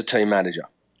as a team manager.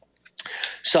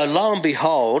 So lo and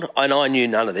behold, and I knew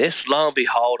none of this, lo and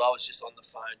behold, I was just on the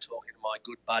phone talking to my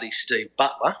good buddy Steve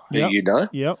Butler, who you know,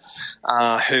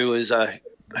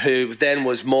 who then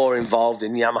was more involved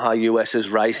in Yamaha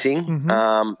US's racing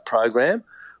program,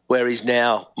 where he's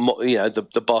now, you know,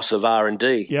 the boss of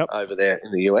R&D over there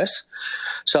in the US.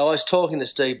 So I was talking to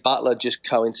Steve Butler just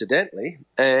coincidentally,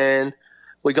 and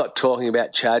we got talking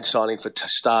about Chad signing for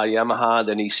Star Yamaha.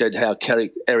 Then he said how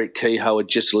Eric Kehoe had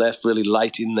just left really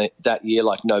late in that year,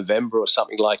 like November or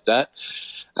something like that.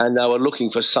 And they were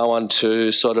looking for someone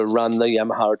to sort of run the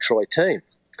Yamaha Troy team.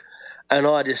 And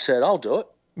I just said, I'll do it.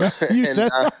 You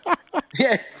said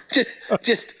yeah,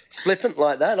 just flippant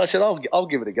like that. And I said, I'll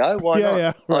give it a go. Why not?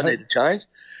 Yeah, right. I need to change.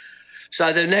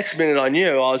 So the next minute I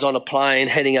knew, I was on a plane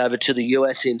heading over to the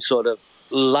US in sort of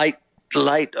late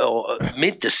or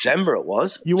mid-December it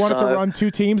was. You wanted to run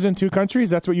two teams in two countries?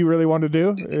 That's what you really wanted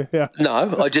to do? Yeah.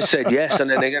 No, I just said yes, and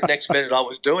then the next minute I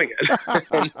was doing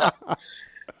it.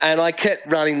 And I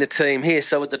kept running the team here.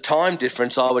 So with the time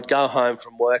difference, I would go home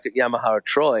from work at Yamaha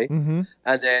Troy, and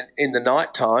then in the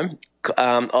night time,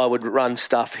 I would run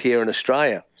stuff here in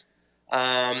Australia.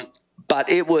 But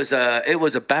it was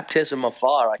a baptism of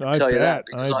fire, I can tell you that.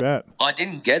 Because I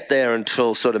didn't get there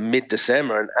until sort of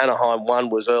mid-December, and Anaheim 1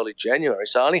 was early January.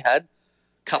 So I only had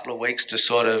a couple of weeks to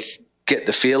sort of get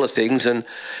the feel of things, and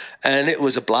it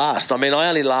was a blast. I mean, I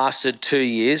only lasted 2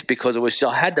 years because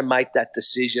I had to make that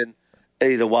decision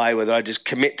either way, whether I just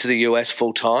commit to the US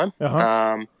full-time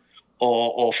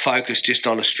or focus just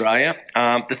on Australia.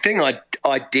 The thing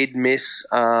I did miss,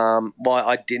 why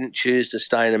I didn't choose to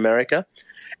stay in America,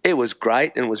 it was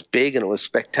great and it was big and it was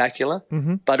spectacular,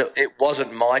 but it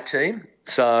wasn't my team,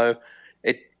 so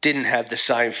it didn't have the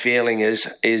same feeling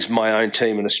as my own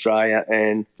team in Australia,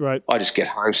 and I just get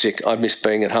homesick. I miss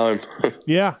being at home.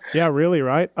 Yeah, really,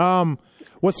 right?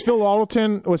 Was Phil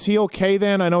Alderton, was he okay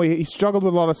then? I know he struggled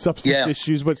with a lot of substance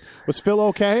issues, but was Phil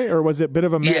okay, or was it a bit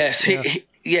of a mess? Yes,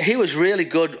 he was really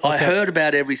good. Okay. I heard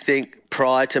about everything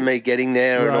prior to me getting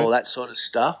there and all that sort of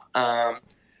stuff.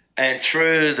 And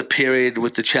through the period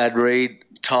with the Chad Reed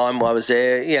time I was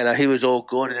there, you know, he was all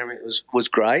good and everything was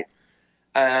great.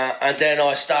 And then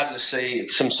I started to see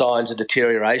some signs of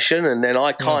deterioration, and then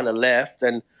I kind of left,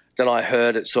 and then I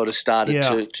heard it sort of started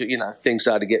to, you know, things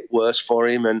started to get worse for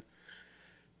him, and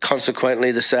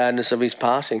consequently the sadness of his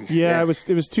passing. Yeah. It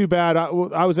was too bad. I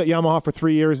was at Yamaha for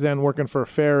 3 years then working for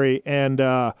Ferry, and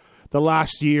the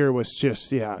last year was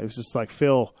just, it was just like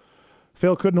Phil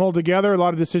couldn't hold together. A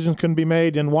lot of decisions couldn't be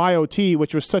made. And YOT,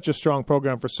 which was such a strong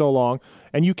program for so long,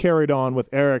 and you carried on with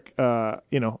Eric,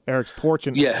 Eric's torch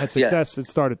and success, it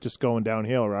started just going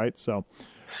downhill, right? So,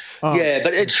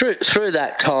 but it's through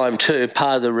that time too,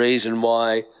 part of the reason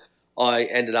why I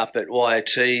ended up at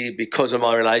YOT, because of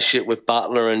my relationship with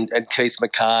Butler and Keith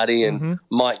McCarty and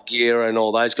Mike Gear and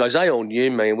all those guys. They all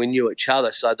knew me and we knew each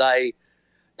other. So they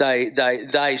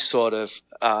sort of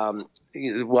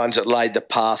the ones that laid the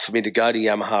path for me to go to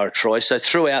Yamaha Troy. So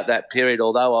throughout that period,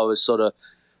 although I was sort of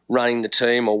running the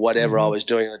team or whatever I was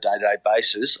doing on a day-to-day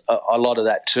basis, a lot of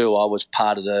that too, I was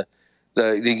part of the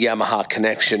Yamaha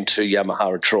connection to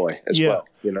Yamaha Troy as well.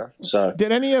 You know. So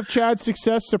did any of Chad's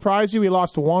success surprise you? He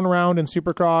lost one round in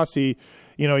Supercross. He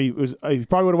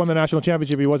probably would have won the national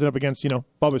championship if he wasn't up against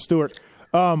Bubba Stewart.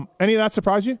 Any of that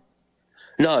surprise you?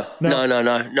 No.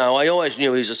 I always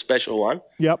knew he was a special one.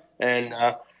 Yep. And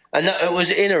it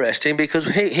was interesting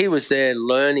because he was there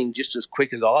learning just as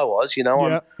quick as I was.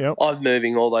 I'm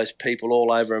moving all those people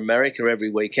all over America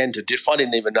every weekend I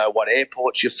didn't even know what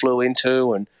airports you flew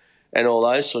into and all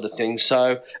those sort of things.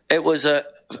 So it was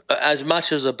as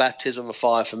much as a baptism of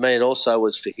fire for me, it also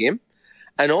was for him.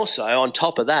 And also on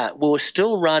top of that, we were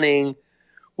still running.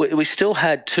 We still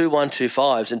had 2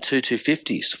 125s and 2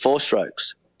 250s,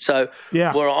 4-strokes. So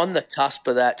we're on the cusp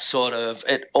of that sort of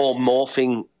it all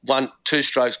morphing, 2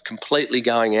 strokes completely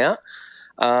going out.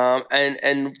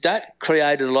 And that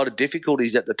created a lot of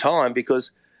difficulties at the time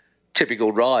because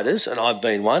typical riders, and I've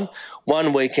been one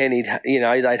weekend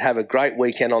they'd have a great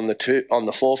weekend on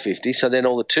the 450. So then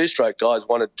all the 2-stroke guys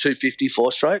wanted 250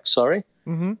 4-strokes,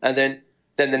 and then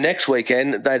the next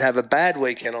weekend they'd have a bad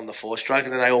weekend on the 4-stroke,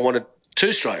 and then they all wanted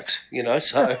 2-strokes.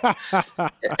 So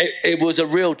it was a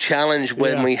real challenge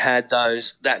when we had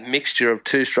that mixture of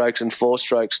 2-strokes and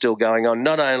 4-strokes still going on.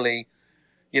 Not only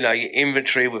your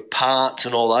inventory with parts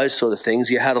and all those sort of things,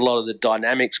 you had a lot of the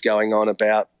dynamics going on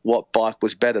about what bike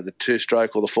was better, the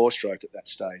 2-stroke or the 4-stroke at that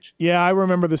stage. Yeah, I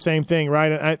remember the same thing,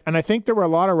 right? And I think there were a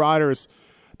lot of riders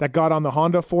that got on the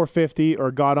Honda 450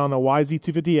 or got on the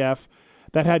YZ250F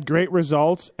that had great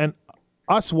results, and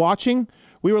us watching,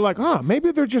 we were like,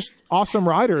 maybe they're just awesome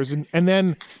riders. And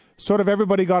then sort of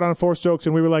everybody got on 4-strokes,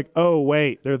 and we were like, oh,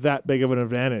 wait, they're that big of an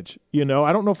advantage. I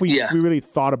don't know if we really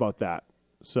thought about that.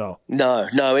 So No,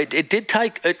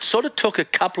 it sort of took a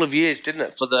couple of years, didn't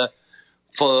it,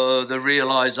 for the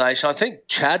realisation. I think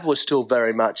Chad was still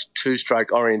very much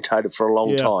 2-stroke orientated for a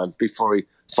long time before he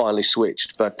finally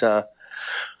switched. But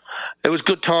it was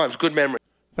good times, good memory.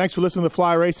 Thanks for listening to the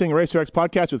Fly Racing Racer X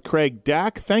podcast with Craig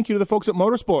Dack. Thank you to the folks at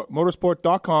Motorsport,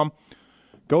 motorsport.com.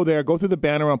 Go there, go through the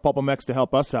banner on Pulp MX to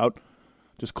help us out.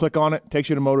 Just click on it, takes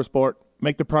you to Motorsport.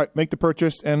 Make the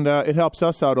purchase, and it helps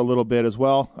us out a little bit as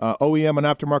well. OEM and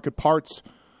aftermarket parts,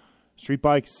 street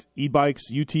bikes, e-bikes,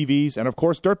 UTVs, and, of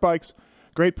course, dirt bikes.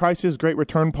 Great prices, great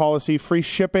return policy, free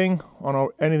shipping on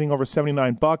anything over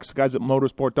 $79. Guys at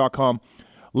motorsport.com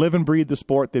live and breathe the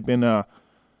sport. They've been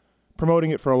promoting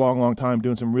it for a long, long time,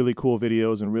 doing some really cool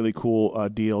videos and really cool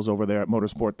deals over there at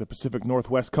Motorsport. The Pacific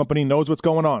Northwest company knows what's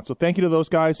going on. So thank you to those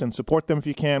guys, and support them if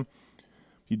you can.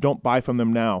 If you don't buy from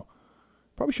them now,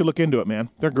 probably should look into it, man.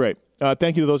 They're great.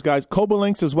 Thank you to those guys. Koba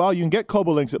Links as well. You can get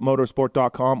Koba Links at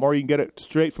motorsport.com, or you can get it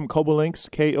straight from Koba Links,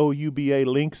 KOUBA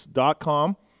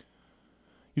links.com.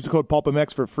 Use the code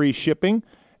PulpMX for free shipping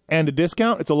and a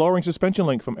discount. It's a lowering suspension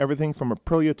link from everything from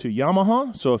Aprilia to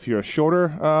Yamaha. So if you're a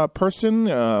shorter person,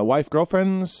 wife,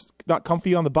 girlfriend's not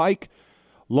comfy on the bike,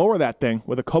 lower that thing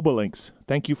with a Koba Links.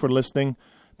 Thank you for listening.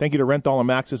 Thank you to Renthal and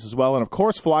Maxxis as well. And, of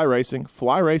course, Fly Racing,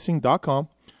 flyracing.com.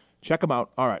 Check him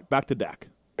out. All right, back to Dack.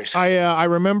 I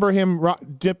remember him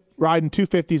riding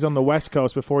 250s on the West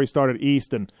Coast before he started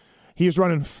East, and he was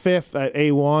running 5th at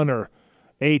A1 or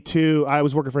A2. I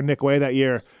was working for Nick Way that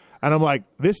year, and I'm like,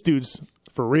 this dude's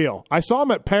for real. I saw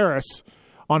him at Paris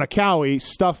on a Cowie,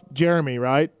 stuffed Jeremy,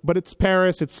 right? But it's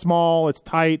Paris, it's small, it's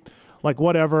tight, like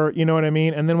whatever, you know what I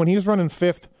mean? And then when he was running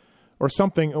 5th or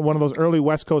something, one of those early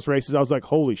West Coast races, I was like,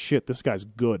 holy shit, this guy's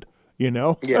good.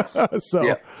 Yeah. So,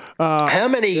 yeah. How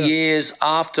many years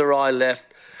after I left?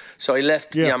 So he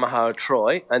left Yamaha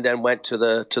Troy and then went to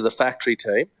the factory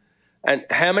team. And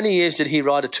how many years did he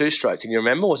ride a 2-stroke? Can you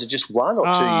remember? Was it just 1 or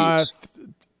 2 years?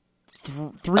 3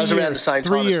 that was years. around the same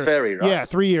time as Ferry, right? Yeah,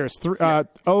 3 years. 03,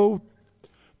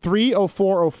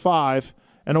 04, 05,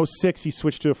 and 06 he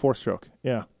switched to a 4-stroke.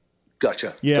 Yeah.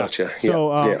 Gotcha. Yeah. Gotcha.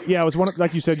 So it was one of,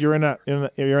 like you said, you're in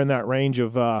that range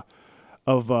of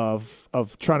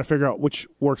trying to figure out which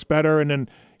works better, and then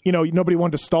nobody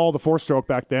wanted to stall the 4-stroke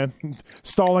back then.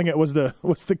 Stalling it was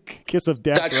the kiss of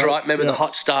death. That's right. Remember the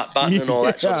hot start button and all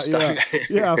that sort of stuff.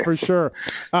 Yeah, for sure.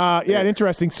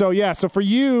 Interesting. So for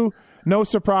you, no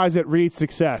surprise at Reed's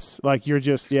success. Like you're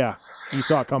just you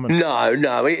saw it coming.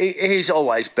 No. He's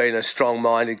always been a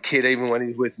strong-minded kid, even when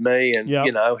he's with me, and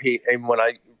even when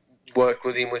I worked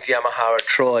with him with Yamaha at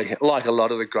Troy, like a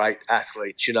lot of the great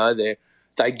athletes,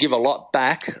 they give a lot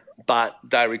back, but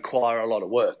they require a lot of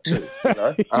work too.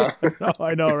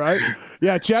 I know, right?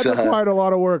 Yeah, Chad required a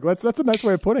lot of work. That's a nice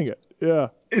way of putting it. Yeah,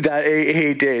 that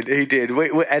he did.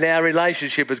 And our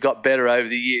relationship has got better over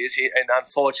the years. And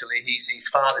unfortunately, his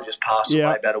father just passed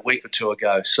away about a week or two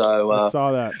ago. So I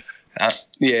saw that.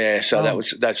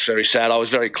 That's very sad. I was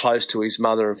very close to his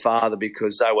mother and father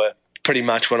because they were pretty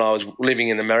much, when I was living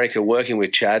in America working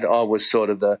with Chad, I was sort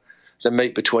of the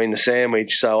meat between the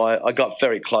sandwich. So I got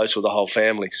very close with the whole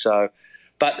family. So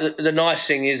But the nice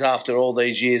thing is, after all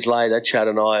these years later, Chad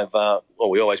and I have,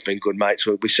 we've always been good mates.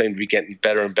 We seem to be getting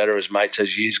better and better as mates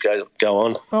as years go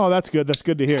on. Oh, that's good. That's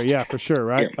good to hear. Yeah, for sure.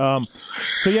 Right.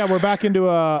 Yeah. We're back into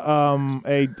a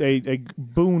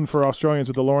boon for Australians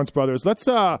with the Lawrence brothers. Let's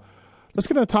get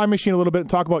in the time machine a little bit and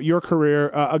talk about your career.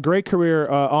 A great career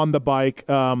on the bike.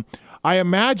 I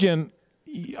imagine.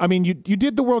 I mean, you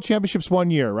did the World Championships 1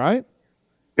 year, right?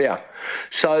 Yeah.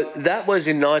 So that was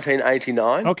in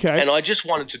 1989. Okay. And I just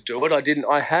wanted to do it.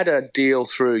 I had a deal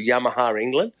through Yamaha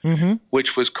England,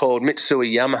 which was called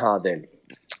Mitsui Yamaha then.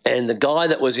 And the guy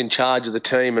that was in charge of the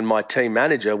team and my team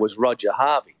manager was Roger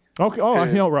Harvey. Okay. Oh,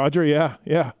 I know Roger. Yeah.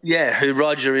 Yeah. Who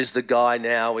Roger is the guy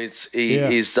now. He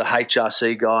is the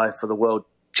HRC guy for the World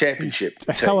Championship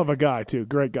team. Hell of a guy, too.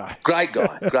 Great guy. Great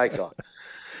guy.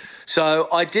 So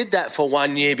I did that for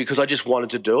 1 year because I just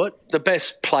wanted to do it. The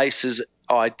best places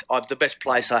the best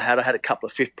place I had a couple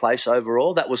of fifth place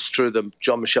overall. That was through the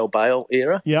John Michelle Bale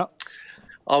era. Yeah.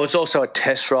 I was also a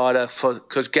test rider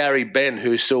because Gary Ben,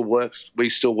 we still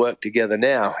work together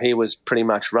now. He was pretty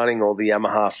much running all the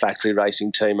Yamaha factory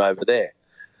racing team over there.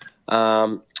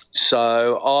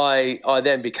 So I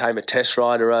then became a test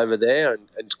rider over there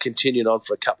and continued on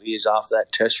for a couple of years after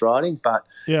that test riding. But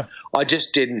I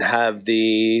just didn't have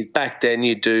back then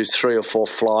you do 3 or 4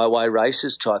 flyaway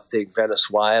races to, I think,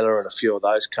 Venezuela and a few of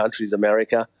those countries,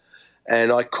 America.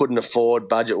 And I couldn't afford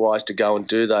budget-wise to go and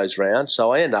do those rounds.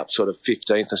 So I ended up sort of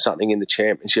 15th or something in the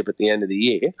championship at the end of the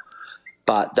year.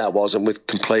 But that wasn't with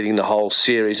completing the whole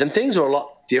series. And things were a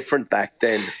lot different back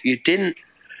then.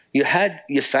 You had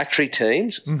your factory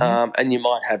teams, and you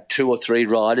might have 2 or 3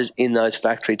 riders in those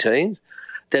factory teams.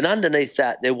 Then underneath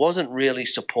that, there wasn't really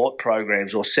support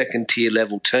programs or second-tier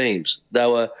level teams. They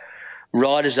were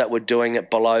riders that were doing it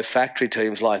below factory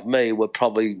teams like me were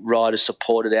probably riders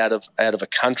supported out of a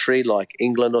country like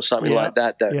England or something like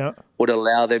that would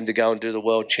allow them to go and do the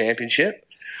World Championship.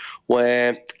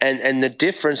 And the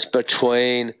difference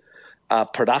between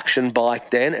production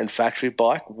bike then and factory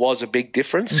bike was a big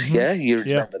difference. Yeah, you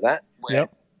remember that.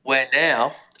 Where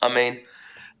now, I mean,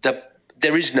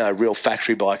 there is no real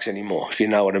factory bikes anymore, if you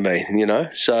know what I mean. You know,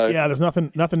 so there's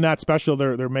nothing that special.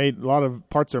 They're made. A lot of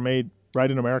parts are made right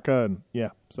in America, and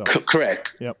so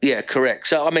correct. Yep. Yeah, correct.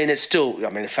 So I mean, it's still. I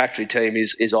mean, the factory team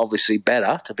is obviously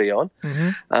better to be on,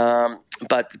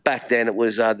 but back then it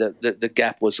was the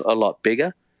gap was a lot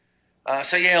bigger.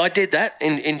 I did that,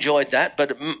 enjoyed that,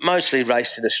 but mostly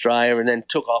raced in Australia and then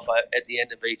took off at the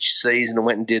end of each season and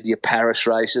went and did your Paris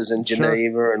races and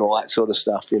Geneva and all that sort of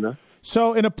stuff, you know.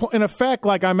 So in effect,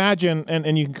 like I imagine,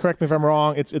 and you can correct me if I'm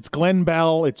wrong, it's Glenn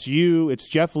Bell, it's you, it's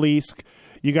Jeff Leisk.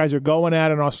 You guys are going at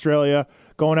it in Australia,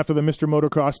 going after the Mr.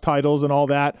 Motocross titles and all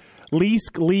that.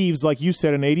 Leisk leaves, like you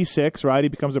said, in '86, right? He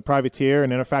becomes a privateer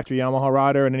and then a factory Yamaha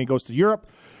rider, and then he goes to Europe.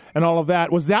 And all of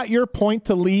that. Was that your point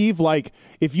to leave? Like,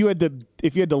 if you had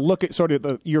to look at sort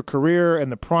of your career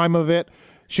and the prime of it,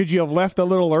 should you have left a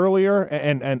little earlier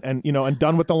and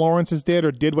done what the Lawrences did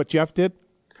or did what Jeff did?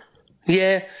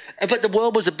 Yeah, but the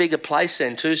world was a bigger place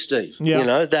then too, Steve. Yeah. You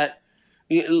know that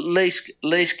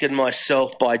Leisk and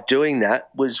myself, by doing that,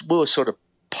 we were sort of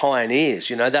pioneers.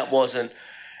 You know, it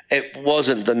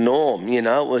wasn't the norm. You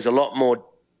know, it was a lot more.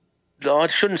 I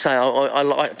shouldn't say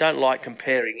I don't like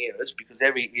comparing eras because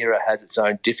every era has its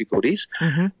own difficulties.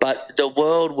 But the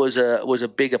world was a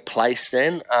bigger place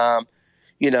then. Now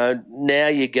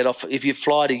you get off. If you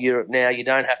fly to Europe now, you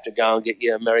don't have to go and get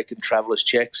your American traveller's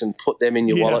checks and put them in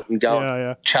your wallet and go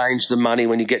and change the money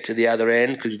when you get to the other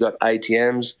end because you've got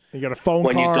ATMs. You got a phone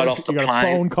card. You got off the plane. A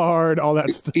phone card, all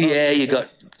that stuff. Yeah, you got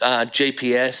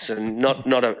GPS and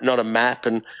not a map,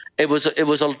 and it was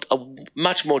a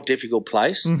much more difficult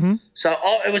place. So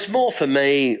it was more for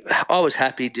me. I was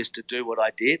happy just to do what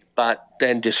I did, but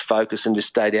then just focus and just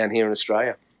stay down here in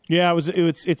Australia. Yeah,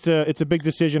 it's a big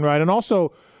decision, right? And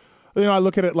also, I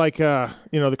look at it like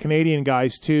the Canadian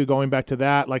guys too. Going back to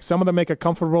that, like some of them make a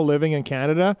comfortable living in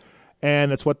Canada,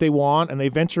 and that's what they want, and they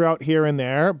venture out here and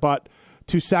there, but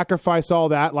to sacrifice all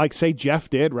that, like say Jeff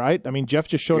did, right? I mean, Jeff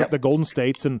just showed up the Golden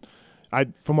States, and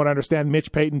from what I understand,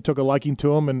 Mitch Payton took a liking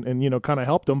to him and kind of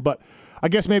helped him. But I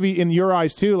guess maybe in your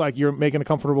eyes too, like you're making a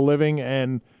comfortable living,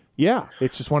 and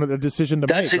it's just one of the decision to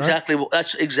make.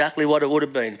 That's exactly what it would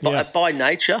have been. By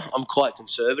nature, I'm quite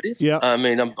conservative. Yeah, I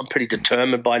mean, I'm pretty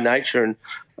determined by nature, and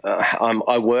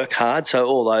I work hard. So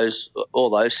all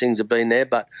those things have been there,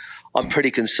 but I'm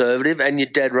pretty conservative, and you're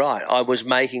dead right. I was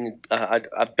making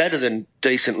a better than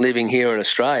decent living here in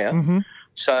Australia.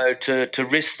 So to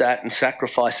risk that and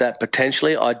sacrifice that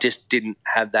potentially, I just didn't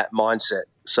have that mindset.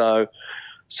 So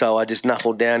I just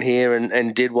knuckled down here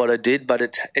and did what I did,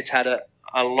 but it's had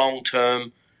a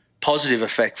long-term positive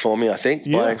effect for me, I think,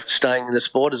 by staying in the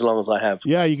sport as long as I have.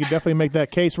 Yeah, you could definitely make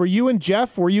that case. Were you and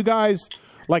Jeff, were you guys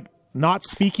like not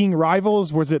speaking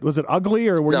rivals? Was it ugly,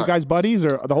 or were you guys buddies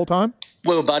or the whole time?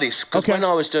 We were buddies. Because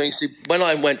when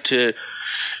I went to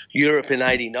Europe in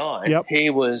 '89, he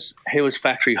was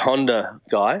factory Honda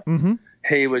guy. Mm-hmm.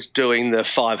 He was doing the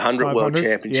 500 World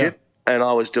Championship, and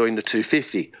I was doing the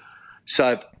 250.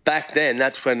 So back then,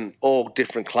 that's when all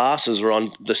different classes were on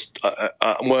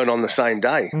weren't on the same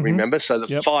day. Mm-hmm. Remember, so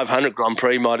the 500 Grand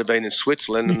Prix might have been in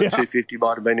Switzerland, and the 250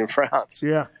 might have been in France.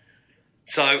 Yeah.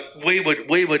 So we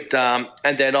would,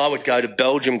 and then I would go to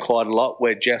Belgium quite a lot,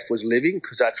 where Jeff was living,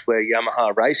 because that's where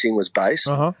Yamaha Racing was based.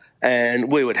 Uh-huh.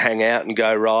 And we would hang out and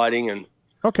go riding and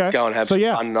go and have some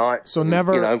fun nights. So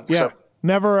never,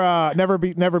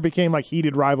 never became like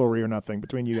heated rivalry or nothing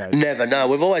between you guys. Never, no.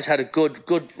 We've always had a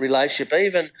good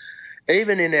relationship.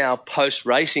 Even in our post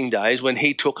racing days, when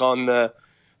he took on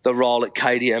the role at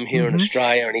KTM here in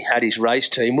Australia, and he had his race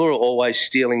team, we were always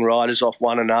stealing riders off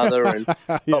one another, and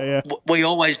we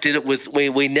always did it with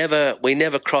we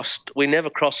never crossed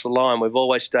the line. We've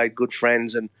always stayed good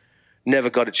friends and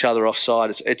never got each other offside.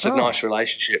 It's a nice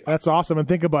relationship. That's awesome. And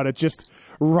think about it, just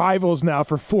rivals now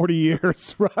for 40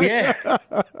 years, right? Yeah.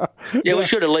 We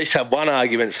should at least have one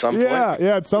argument at some point.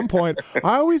 Yeah, at some point.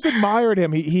 I always admired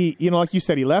him. He like you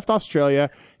said, he left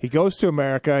Australia, he goes to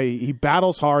America, he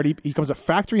battles hard, he becomes a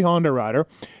factory Honda rider.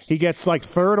 He gets like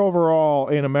third overall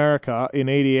in America in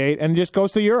 '88 and just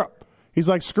goes to Europe. He's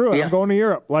like, screw it, I'm going to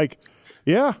Europe. Like,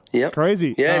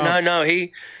 crazy. Yeah, no,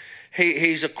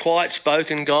 He's a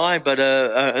quiet-spoken guy, but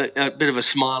a bit of a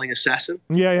smiling assassin.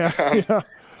 Yeah.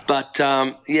 But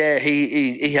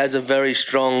he has a very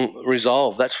strong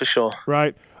resolve. That's for sure.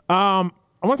 Right. I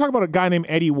want to talk about a guy named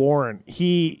Eddie Warren.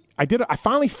 I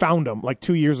finally found him like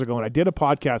 2 years ago, and I did a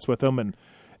podcast with him, and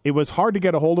it was hard to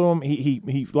get a hold of him.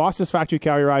 He lost his factory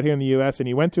Cali ride here in the U.S., and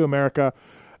he went to America,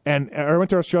 or went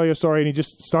to Australia, and he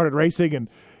just started racing, and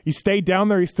he stayed down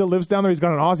there. He still lives down there. He's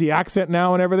got an Aussie accent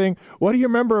now and everything. What do you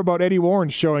remember about Eddie Warren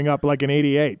showing up like in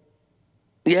 '88?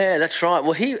 Yeah, that's right.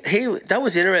 Well, he that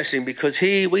was interesting because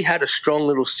we had a strong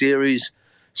little series,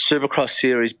 Supercross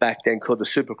series back then called the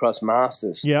Supercross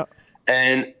Masters. Yeah,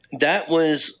 and that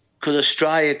was because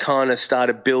Australia kind of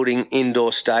started building indoor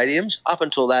stadiums. Up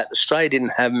until that, Australia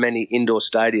didn't have many indoor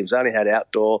stadiums. They only had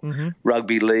outdoor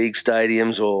rugby league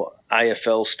stadiums or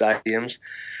AFL stadiums.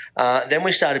 Then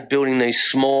we started building these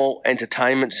small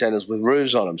entertainment centres with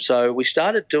roofs on them. So we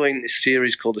started doing this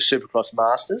series called the Supercross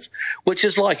Masters, which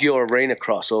is like your arena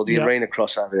cross or the arena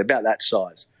cross over there, about that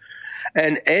size.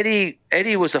 And Eddie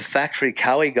was a factory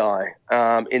Cowie guy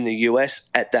in the US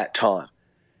at that time.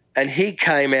 And he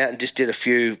came out and just did a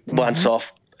few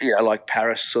once-off, like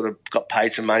Paris sort of got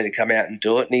paid some money to come out and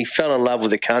do it. And he fell in love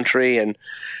with the country and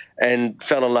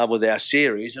fell in love with our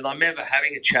series. And I remember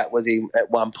having a chat with him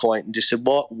at one point and just said,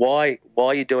 why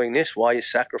are you doing this? Why are you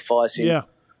sacrificing,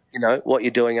 what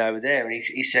you're doing over there? And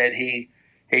he said he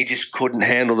just couldn't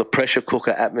handle the pressure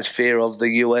cooker atmosphere of the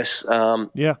US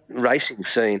racing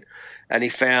scene. And he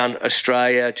found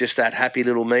Australia just that happy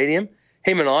little medium.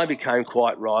 Him and I became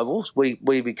quite rivals.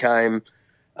 We became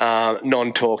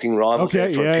non-talking rivals for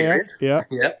a period. Yeah.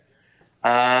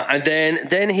 And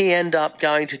then he ended up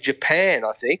going to Japan,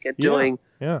 I think, and doing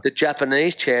the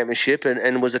Japanese championship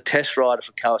and was a test rider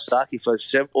for Kawasaki for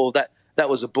several. That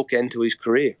was a bookend to his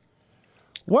career.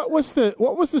 What was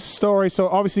the story? So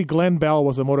obviously Glenn Bell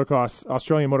was a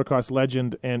Australian motocross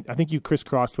legend, and I think you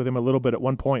crisscrossed with him a little bit at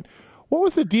one point. What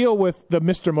was the deal with the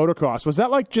Mr. Motocross? Was that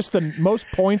like just the most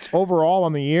points overall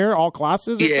on the year, all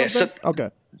classes? Or something? Okay.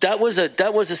 That was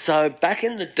so back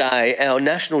in the day, our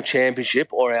national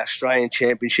championship or our Australian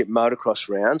championship motocross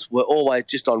rounds were always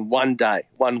just on one day,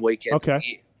 one weekend.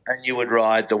 Okay. And you would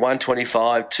ride the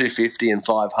 125, 250, and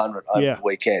 500 over the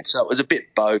weekend. So it was a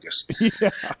bit bogus.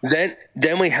 Then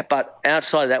but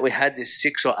outside of that, we had this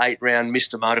 6 or 8 round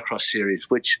Mr. Motocross series,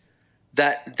 which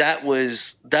that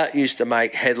used to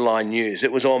make headline news.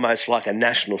 It was almost like a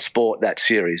national sport, that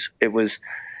series. It was.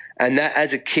 And that,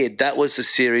 as a kid, that was the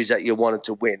series that you wanted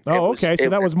to win. Oh, okay. So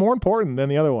that was more important than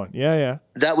the other one. Yeah.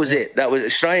 That was it. That was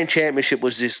Australian Championship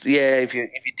was just if you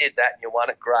did that and you won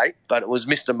it, great. But it was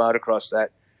Mr. Motocross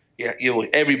that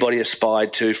everybody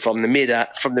aspired to from the mid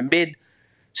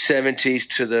 70s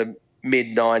to the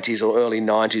mid 90s or early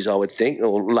 90s, I would think,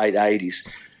 or late 80s.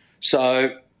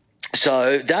 So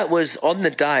that was on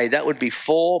the day. That would be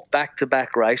 4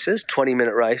 back-to-back races,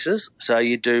 20-minute races. So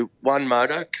you do one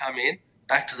moto, come in,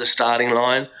 back to the starting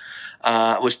line.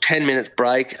 It was 10 minutes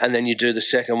break, and then you do the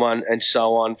second one and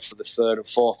so on for the third and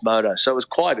fourth moto. So it was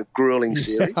quite a grueling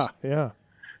series. Yeah.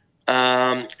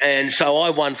 And so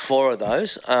I won 4 of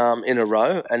those in a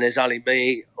row, and there's only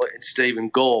me and Stephen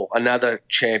Gore, another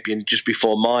champion just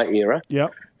before my era,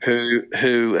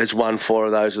 who has won 4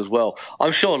 of those as well.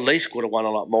 I'm sure Leisk would have won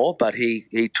a lot more, but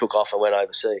he took off and went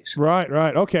overseas. Right.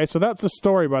 Okay, so that's the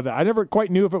story about that. I never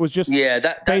quite knew if it was just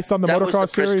based on the motocross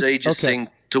was the series. Prestigious thing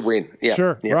to win. Yeah,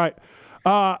 sure. Yeah. Right.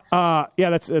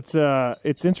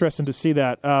 It's interesting to see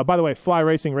that. By the way, Fly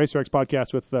Racing Racer X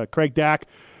podcast with Craig Dack,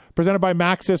 presented by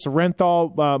Maxxis,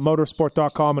 Renthal,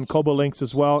 Motorsport.com, and Kobo Links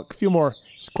as well. A few more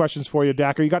questions for you,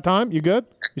 Dacker. You got time? You good?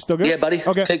 You still good? Yeah, buddy.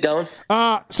 Okay. Keep going.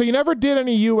 So you never did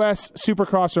any U.S.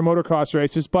 Supercross or motocross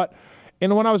races, but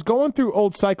when I was going through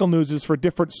old cycle newses for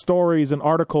different stories and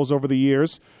articles over the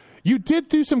years, you did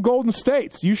do some Golden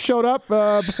States. You showed up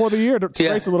before the year to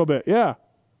race a little bit. Yeah.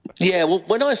 Yeah, well,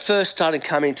 when I first started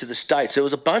coming to the States, there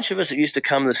was a bunch of us that used to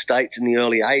come to the States in the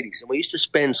early 80s, and we used to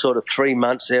spend sort of 3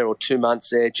 months there or 2 months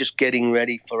there just getting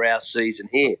ready for our season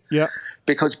here. Yeah.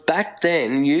 Because back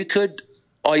then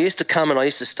I used to come and I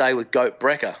used to stay with Goat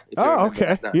Brecker. Oh,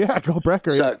 okay. Yeah, Goat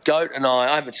Brecker. So Goat and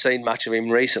I haven't seen much of him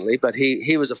recently, but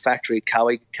he was a factory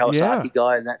Kawasaki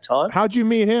guy in that time. How'd you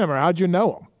meet him, or how'd you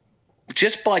know him?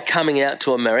 Just by coming out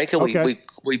to America. Okay.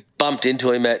 We bumped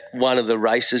into him at one of the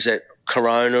races at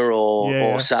Corona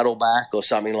or Saddleback or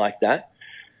something like that.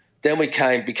 Then we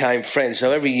became friends.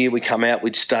 So every year we come out,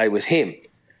 we'd stay with him.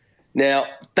 Now,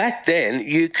 back then,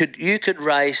 you could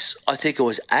race, I think it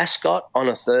was Ascot on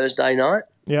a Thursday night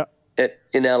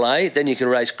in LA. Then you can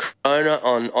race Corona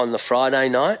on the Friday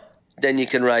night. Then you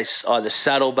can race either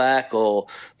Saddleback or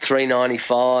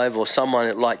 395 or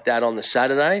someone like that on the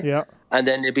Saturday. Yeah. And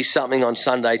then there'd be something on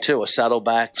Sunday too, a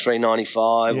Saddleback,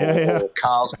 395 or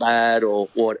Carlsbad or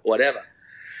whatever.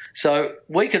 So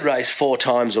we could race 4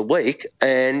 times a week,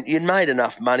 and you made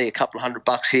enough money, a couple of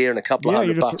 $100 here and a couple of $100 there.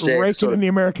 Yeah, you're just raking in the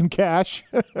American cash.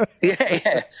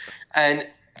 Yeah.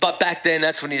 But back then,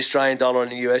 that's when the Australian dollar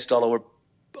and the US dollar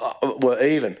were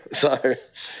even. So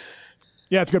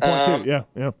yeah, it's a good point too. Yeah.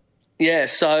 Yeah.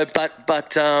 So,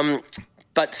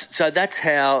 but so that's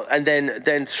how, and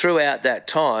then throughout that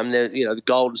time, the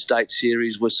Golden State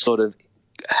Series was sort of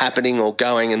happening or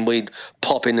going, and we'd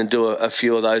pop in and do a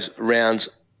few of those rounds,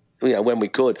 when we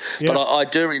could. Yeah. But I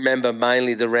do remember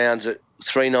mainly the rounds at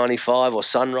 395 or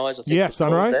Sunrise. I think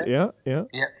Sunrise. Yeah.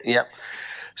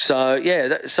 So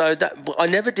I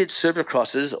never did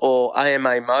Supercrosses or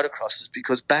AMA motocrosses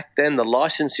because back then the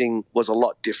licensing was a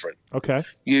lot different. Okay.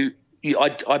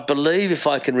 I believe, if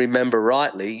I can remember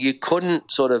rightly, you couldn't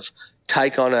sort of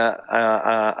take on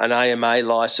an AMA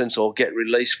license or get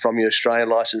released from your Australian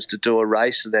license to do a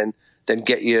race and then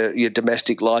get your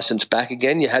domestic license back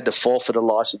again. You had to forfeit a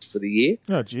license for the year.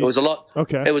 Oh, geez. It was a lot.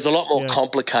 Okay. It was a lot more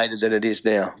complicated than it is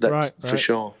now. That's for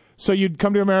sure. So you'd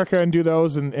come to America and do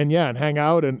those and hang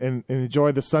out and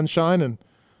enjoy the sunshine and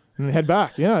head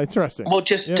back. Yeah, interesting. Well,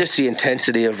 just the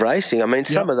intensity of racing. I mean,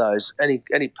 some of those, any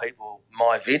people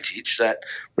my vintage that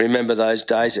remember those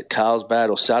days at Carlsbad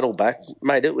or Saddleback,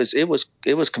 mate, it was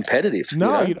competitive.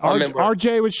 No,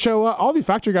 RJ would show up. All the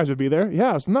factory guys would be there.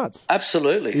 Yeah, it was nuts.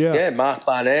 Absolutely. Yeah, Mark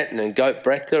Barnett and Goat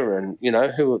Brecker and,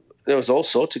 there was all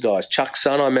sorts of guys. Chuck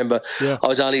Sun, I remember I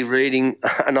was only reading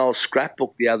an old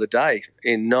scrapbook the other day.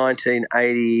 In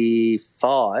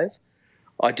 1985,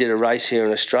 I did a race here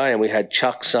in Australia, and we had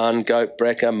Chuck Sun, Goat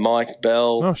Brecker, Mike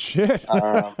Bell. Oh, shit.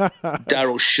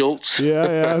 Daryl Schultz.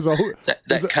 Yeah.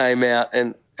 That came out,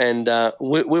 and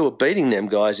we were beating them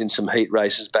guys in some heat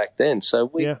races back then.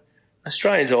 So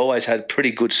Australians always had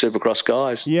pretty good Supercross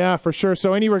guys. Yeah, for sure.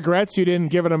 So any regrets you didn't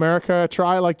give it America a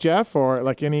try like Jeff, or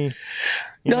like any...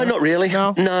 No, not really.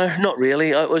 No, not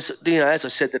really. It was, as I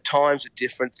said, the times were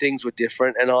different, things were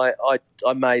different, and I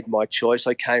made my choice.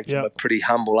 I came from a pretty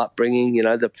humble upbringing.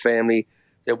 The family,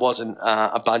 there wasn't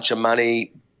a bunch of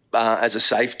money as a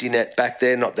safety net back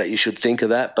there. Not that you should think of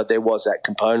that, but there was that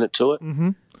component to it. Mm-hmm.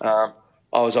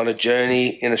 I was on a journey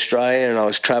in Australia, and I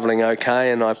was travelling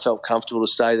okay, and I felt comfortable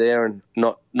to stay there and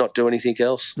not do anything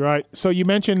else. Right. So you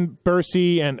mentioned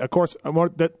Bercy, and of course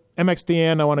that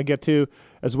MXDN I want to get to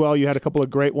as well. You had a couple of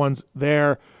great ones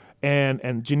there,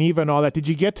 and Geneva and all that. Did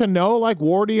you get to know like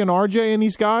Wardy and RJ and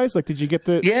these guys? Like, did you get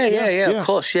to? Yeah, of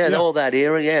course. Yeah, all that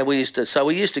era. Yeah, we used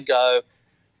to go.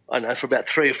 I don't know, for about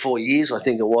 3 or 4 years, I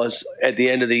think it was. At the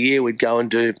end of the year, we'd go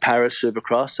and do Paris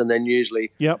Supercross, and then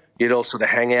usually you'd all sort of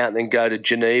hang out and then go to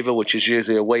Geneva, which is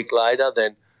usually a week later.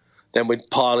 Then Then we'd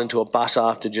pile into a bus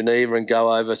after Geneva and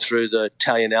go over through the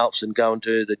Italian Alps and go and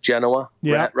do the Genoa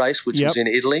race, which was in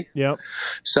Italy. Yep.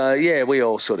 So we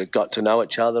all sort of got to know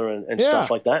each other and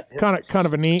stuff like that. Kind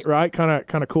of a neat, right? Kind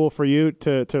of cool for you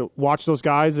to watch those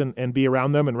guys and be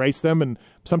around them and race them and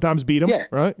sometimes beat them,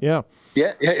 right? Yeah.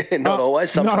 Yeah, not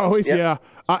always. Sometimes. Not always. Yeah.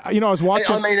 I was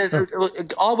watching. I mean,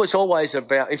 I was always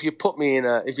about if you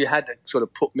had to sort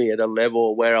of put me at a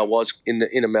level where I was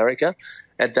in America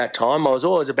at that time, I was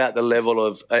always about the level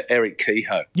of Eric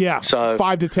Kehoe. Yeah. So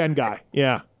 5 to 10 guy.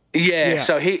 Yeah. Yeah.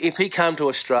 So if he came to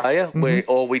Australia,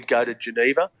 or we'd go to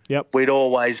Geneva, we'd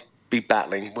always be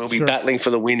battling. We'll be battling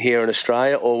for the win here in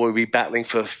Australia, or we'll be battling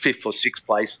for 5th or 6th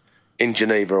place in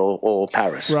Geneva or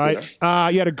Paris. Right.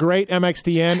 You had a great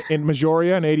MXDN in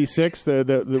Majoria in '86,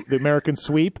 the American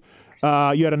sweep.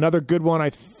 You had another good one,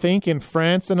 I think, in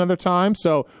France another time.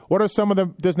 So what are some of the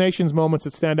Desnations moments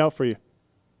that stand out for you?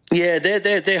 Yeah,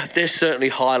 they're certainly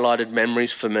highlighted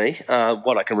memories for me,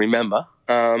 what I can remember.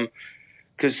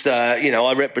 Because,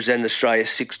 I represented Australia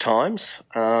 6 times,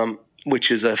 which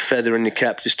is a feather in your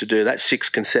cap just to do that, 6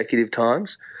 consecutive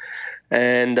times.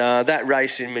 And that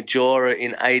race in Majora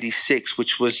in '86,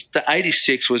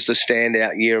 '86 was the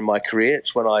standout year of my career.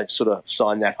 It's when I sort of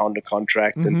signed that Honda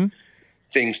contract and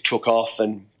things took off.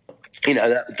 And,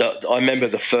 I remember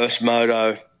the first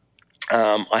moto,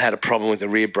 I had a problem with the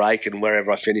rear brake, and wherever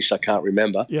I finished, I can't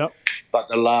remember. Yep. But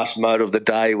the last moto of the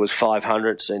day was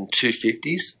 500s and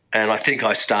 250s. And I think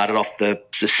I started off the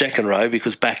second row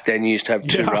because back then you used to have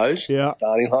 2 rows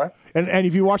starting line. And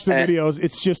if you watch the videos,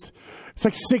 it's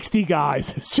like 60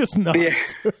 guys. It's just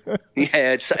nuts.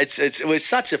 Yeah, it was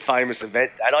such a famous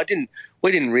event that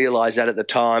we didn't realize that at the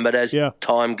time, but as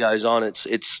time goes on,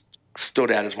 it's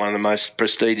stood out as one of the most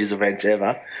prestigious events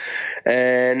ever.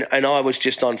 And I was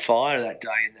just on fire that day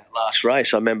in that last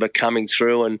race. I remember coming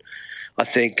through, and I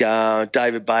think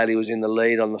David Bailey was in the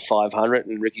lead on the 500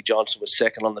 and Ricky Johnson was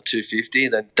second on the 250.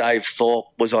 Then Dave Thorpe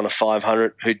was on a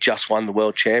 500 who just won the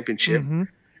world championship.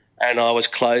 And I was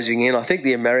closing in. I think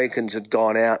the Americans had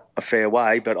gone out a fair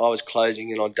way, but I was closing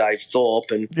in on Dave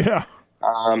Thorpe.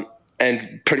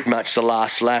 And pretty much the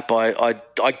last lap, I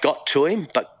got to him,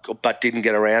 but didn't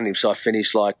get around him. So I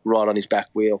finished right on his back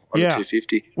wheel on the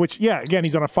 250. Which, again,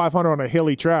 he's on a 500 on a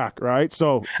hilly track, right?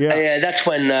 So, that's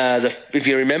when, if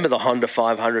you remember the Honda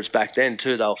 500s back then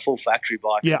too, they were full factory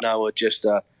bikes. Yeah. They were just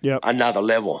another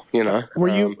level, Were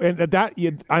you, and that,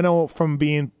 I know from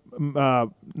being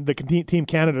the Team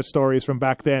Canada stories from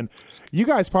back then, you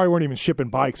guys probably weren't even shipping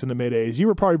bikes in the mid-80s. You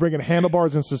were probably bringing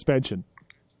handlebars and suspension.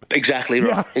 Exactly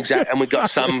right. Exactly. And we got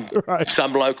some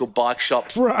local bike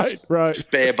shops,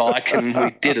 spare bike, and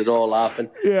we did it all up. And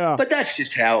but that's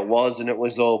just how it was, and it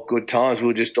was all good times. We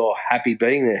were just all happy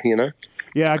being there,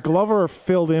 Yeah, Glover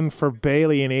filled in for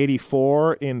Bailey in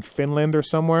 '84 in Finland or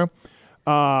somewhere.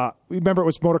 Remember, it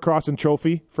was motocross and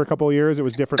trophy for a couple of years. It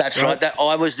was different. That's right.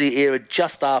 I was the era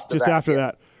just after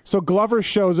that. So Glover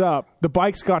shows up. The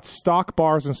bike's got stock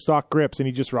bars and stock grips, and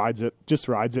he just rides it.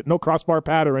 No crossbar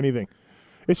pad or anything.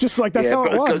 It's just like that's how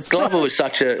it was. Glover was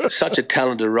such a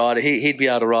talented rider. He'd be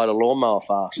able to ride a lawnmower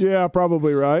fast. Yeah,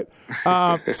 probably right.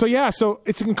 So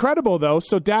it's incredible though.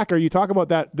 So Dack, you talk about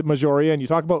that the Majoria, and you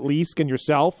talk about Leisk and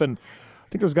yourself, and I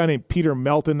think there was a guy named Peter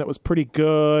Melton that was pretty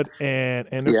good, and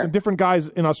there's some different guys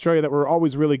in Australia that were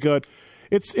always really good.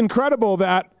 It's incredible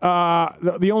that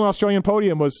the only Australian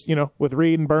podium was with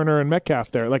Reed and Berner and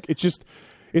Metcalf there. Like it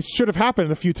should have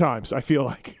happened a few times. I feel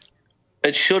like.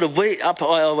 It should have.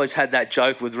 I always had that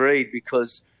joke with Reed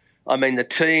because, the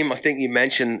team, I think you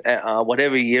mentioned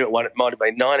whatever year it might have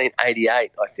been, 1988,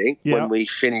 I think, when we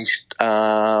finished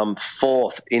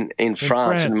 4th in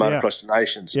France in the Motocross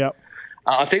Nations. Yep.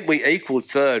 I think we equaled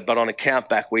 3rd, but on a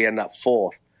countback we ended up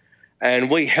 4th. And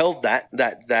we held that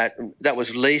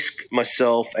was Leisk,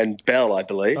 myself, and Bell, I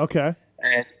believe. Okay.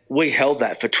 And we held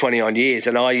that for 20-odd years,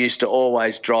 and I used to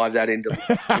always drive that into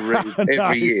Reed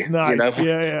every year.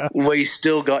 Nice. We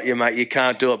still got you, mate. You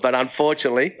can't do it. But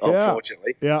unfortunately,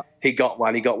 he got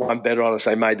one. He got one better on us.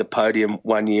 They made the podium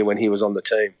one year when he was on the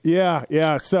team.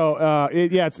 Yeah. So,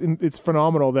 it's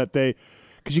phenomenal that they –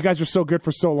 because you guys were so good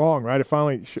for so long, right? It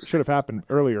finally should have happened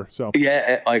earlier. So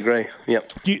yeah, I agree.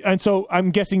 Yep. And so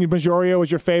I'm guessing Majoria was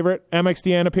your favorite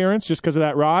MXDN appearance just because of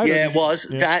that ride? Yeah, it was.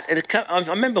 Yeah. I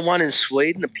remember one in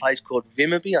Sweden, a place called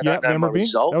Vimmerby. I don't know my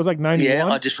result. That was like 91? Yeah,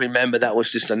 I just remember that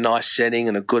was just a nice setting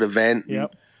and a good event.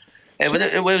 Yep. And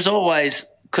it was always,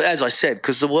 as I said,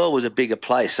 because the world was a bigger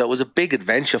place. So it was a big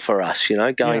adventure for us,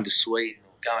 going to Sweden.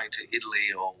 Going to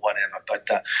Italy or whatever. But,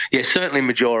 certainly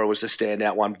Majora was the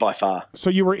standout one by far. So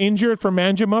you were injured for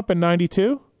Manjimup in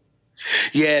 92?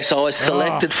 Yeah, so I was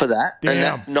selected for that. Damn. And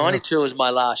that 92 was my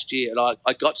last year. And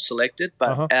I got selected,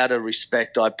 but out of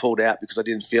respect, I pulled out because I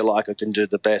didn't feel like I can do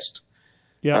the best.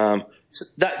 Yeah. So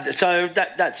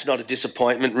that's not a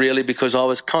disappointment, really, because I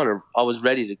was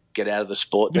ready to get out of the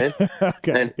sport then.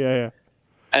 Okay. And yeah.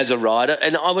 as a rider.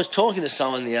 And I was talking to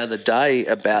someone the other day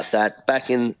about that. Back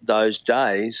in those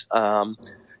days, it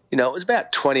was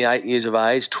about 28 years of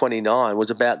age, 29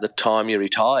 was about the time you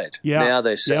retired. Yeah. Now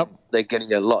they're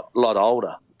getting a lot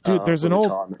older. Dude, there's an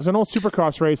old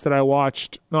Supercross race that I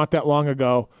watched not that long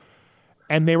ago,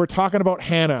 and they were talking about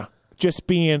Hannah just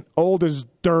being old as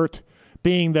dirt,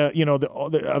 being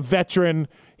a veteran.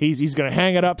 He's going to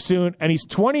hang it up soon, and he's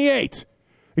 28.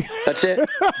 That's it.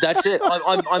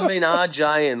 I mean,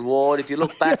 RJ and Ward, if you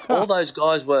look back, all those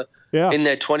guys were in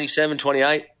their 27,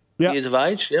 28 years of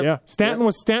age. Yep. Yeah. Stanton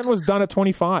was done at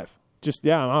 25. Just,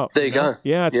 I'm out. There you go.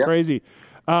 Yeah, it's crazy.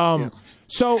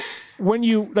 So when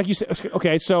you, like you said,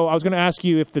 okay, so I was going to ask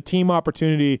you if the team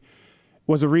opportunity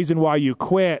was a reason why you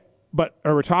quit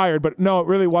or retired, but no, it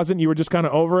really wasn't. You were just kind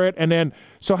of over it. And then,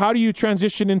 so how do you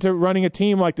transition into running a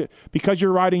team like that? Because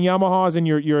you're riding Yamahas and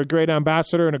you're a great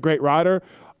ambassador and a great rider,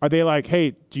 are they like,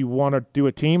 hey, do you want to do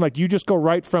a team? Like, do you just go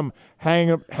right from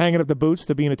hanging up the boots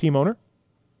to being a team owner?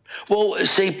 Well,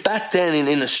 see, back then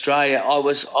in Australia, I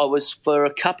was for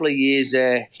a couple of years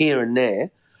there, here and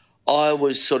there, I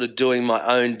was sort of doing my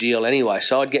own deal anyway.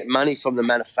 So I'd get money from the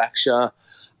manufacturer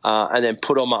and then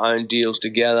put all my own deals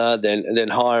together, then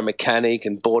hire a mechanic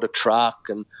and bought a truck.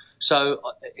 And so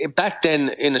back then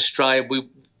in Australia, we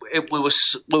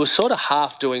were sort of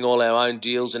half doing all our own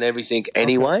deals and everything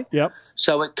anyway. Okay. Yep.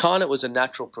 So it kind of was a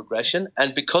natural progression.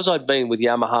 And because I'd been with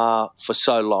Yamaha for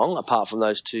so long, apart from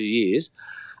those 2 years,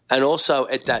 and also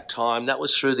at that time, that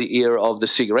was through the era of the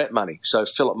cigarette money. So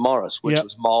Philip Morris, which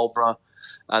was Marlboro,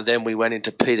 and then we went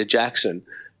into Peter Jackson.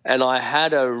 And I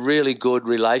had a really good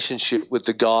relationship with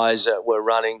the guys that were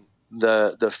running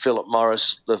the Philip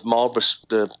Morris, the Marlboro,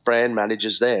 the brand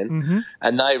managers then,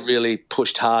 and they really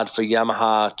pushed hard for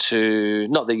Yamaha to,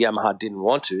 not that Yamaha didn't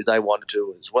want to, they wanted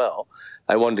to as well.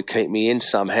 They wanted to keep me in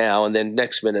somehow, and then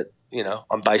next minute,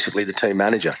 I'm basically the team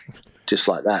manager, just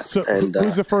like that. So and,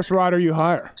 who's the first rider you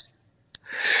hire?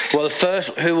 Well, the first,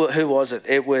 who was it?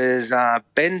 It was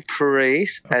Ben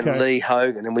Parise and Lee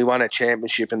Hogan, and we won a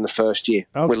championship in the first year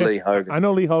with Lee Hogan. I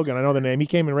know Lee Hogan. I know the name. He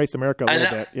came and raced America a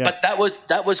little bit. Yeah. But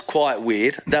that was quite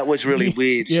weird. That was really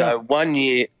weird. Yeah. So 1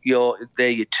 year they're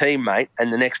your teammate,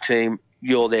 and the next team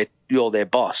you're their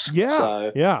boss. Yeah.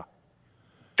 So yeah.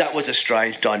 That was a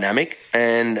strange dynamic,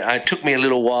 and it took me a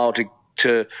little while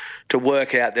to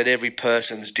work out that every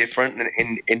person's different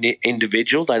and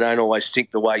individual. They don't always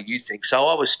think the way you think. So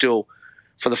I was still,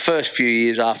 for the first few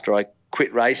years after I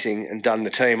quit racing and done the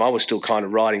team, I was still kind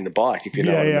of riding the bike, if you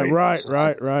know what I mean.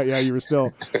 Right. Yeah, you were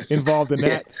still involved in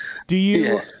that. Do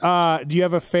you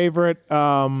have a favorite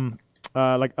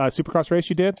like a Supercross race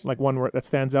you did, like one that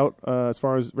stands out as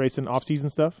far as racing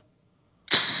off-season stuff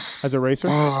as a racer?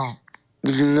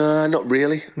 No, not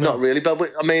really. Not really. But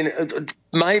I mean,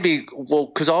 maybe,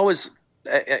 because I was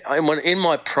in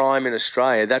my prime in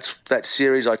Australia. That's that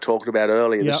series I talked about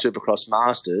earlier, the Supercross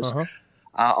Masters.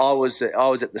 I was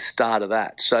at the start of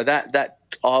that, so that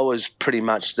I was pretty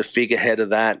much the figurehead of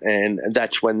that, and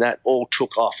that's when that all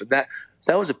took off. And that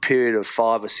was a period of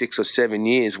 5 or 6 or 7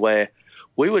 years where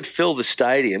we would fill the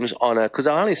stadiums because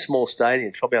they're only small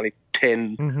stadiums, probably only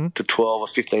 10 to 12 or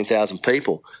 15,000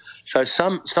 people. So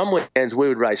some weekends we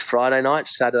would race Friday night,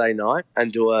 Saturday night,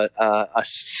 and do a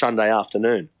Sunday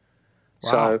afternoon. Wow.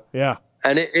 So yeah,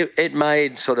 and it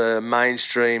made sort of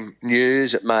mainstream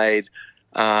news. It made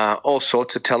all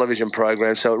sorts of television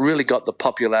programs. So it really got the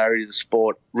popularity of the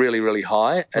sport really, really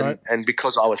high. And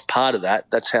because I was part of that,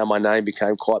 that's how my name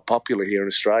became quite popular here in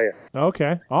Australia.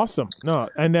 Okay, awesome. No,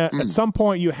 and at some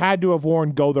point you had to have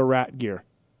worn Go the Rat gear.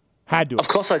 Had to. Of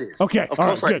course I did. Okay. Of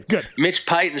course I did. Good. Mitch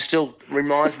Payton still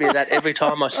reminds me of that every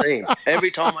time I see him.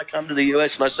 Every time I come to the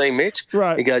US and I see Mitch,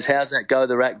 he goes, "How's that Go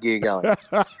the Rat gear going?"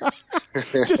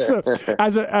 Just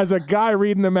as a guy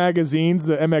reading the magazines,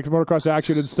 the MX Motocross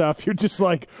Action and stuff, you're just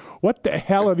like, what the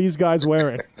hell are these guys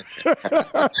wearing?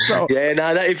 So, yeah,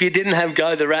 no, if you didn't have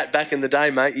Go the Rat back in the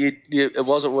day, mate, it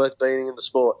wasn't worth being in the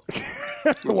sport.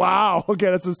 Wow. Okay,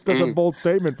 that's a bold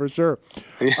statement for sure.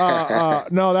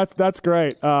 No, that's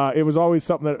great. It was always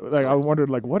something that I wondered,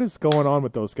 what is going on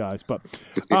with those guys? But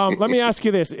let me ask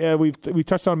you this: we've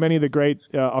touched on many of the great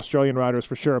Australian riders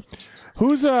for sure.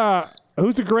 Who's a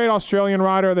great Australian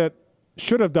rider that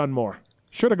should have done more,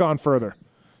 should have gone further?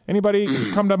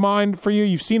 Anybody come to mind for you?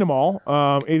 You've seen them all,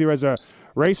 either as a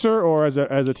racer or as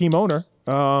a team owner.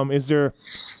 Is there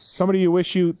somebody you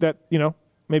wish that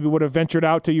maybe would have ventured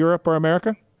out to Europe or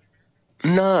America?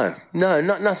 No,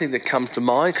 nothing that comes to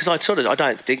mind, because I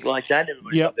don't think like that.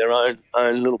 Everybody's got their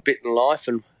own little bit in life,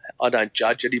 and I don't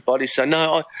judge anybody. So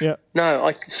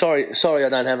sorry, I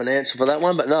don't have an answer for that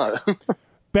one, but no.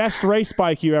 Best race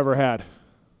bike you ever had?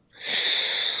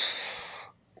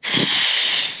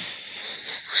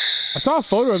 I saw a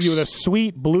photo of you with a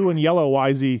sweet blue and yellow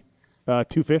YZ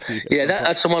 250. Yeah,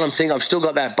 that's the one I'm thinking. I've still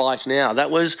got that bike now.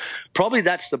 That's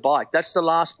the bike. That's the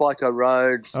last bike I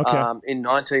rode in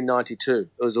 1992.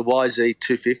 It was a YZ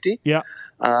 250. Yeah.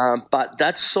 But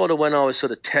that's sort of when I was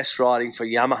sort of test riding for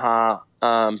Yamaha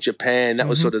Japan. That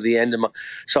was sort of the end of my...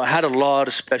 So I had a lot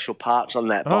of special parts on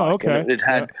that bike. Oh, okay. And it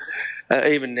had...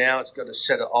 even now, it's got a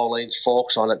set of Ohlins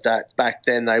forks on it that back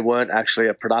then they weren't actually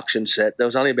a production set. There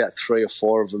was only about 3 or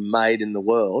 4 of them made in the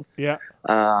world. Yeah.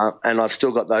 And I've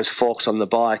still got those forks on the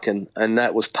bike, and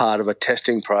that was part of a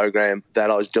testing program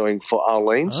that I was doing for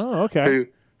Ohlins. Oh, okay.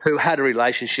 Who had a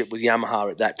relationship with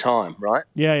Yamaha at that time, right?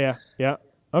 Yeah.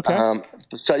 Okay.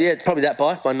 So, yeah, probably that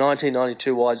bike, my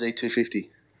 1992 YZ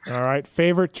 250. All right.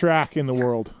 Favorite track in the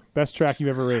world? Best track you've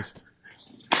ever raced?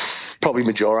 Probably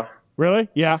Majora. Really?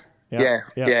 Yeah.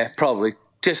 Yeah, probably.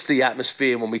 Just the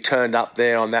atmosphere when we turned up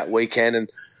there on that weekend, and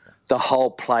the whole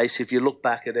place, if you look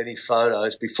back at any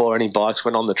photos before any bikes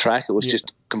went on the track, it was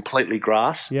just completely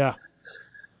grass. Yeah.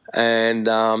 And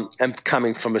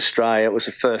coming from Australia, it was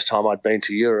the first time I'd been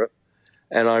to Europe.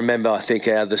 And I remember, I think,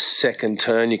 out of the second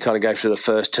turn, you kind of go through the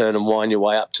first turn and wind your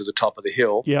way up to the top of the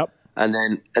hill. Yep. And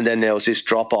then there was this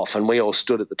drop-off, and we all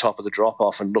stood at the top of the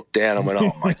drop-off and looked down and went,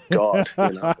 oh, my God.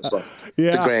 It was like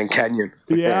the Grand Canyon.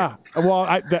 Yeah. Well,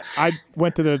 I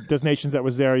went to the destinations that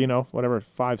was there,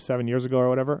 5-7 years ago or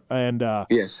whatever, and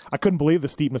yes. I couldn't believe the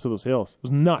steepness of those hills. It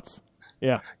was nuts.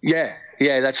 Yeah. Yeah,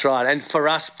 that's right. And for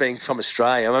us being from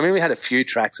Australia, I mean, we had a few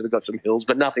tracks that have got some hills,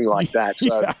 but nothing like that.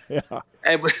 So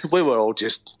and we were all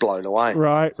just blown away.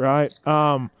 Right.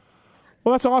 Well,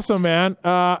 that's awesome, man.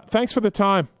 Thanks for the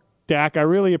time, Dack. I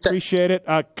really appreciate it.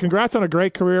 Congrats on a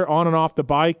great career on and off the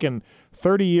bike, and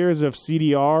 30 years of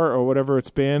CDR or whatever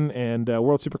it's been, and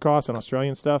World Supercross and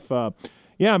Australian stuff.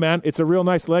 Yeah, man, it's a real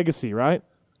nice legacy, right?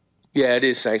 Yeah, it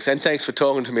is, thanks. And thanks for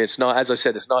talking to me. It's nice, as I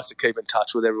said, it's nice to keep in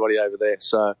touch with everybody over there.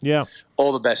 So yeah,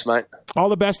 all the best, mate. All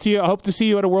the best to you. I hope to see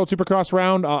you at a World Supercross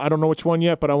round. I don't know which one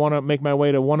yet, but I want to make my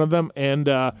way to one of them. And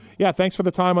thanks for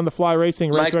the time on the Fly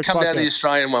Racing. Mate, come down to the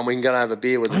Australian one. We can go and have a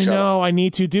beer with each other. I know, I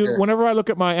need to. Whenever I look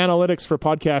at my analytics for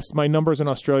podcasts, my numbers in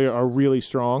Australia are really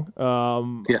strong.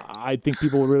 I think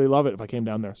people would really love it if I came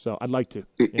down there. So I'd like to.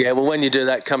 Yeah, well, when you do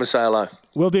that, come and say hello.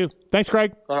 Will do. Thanks,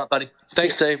 Craig. All right, buddy.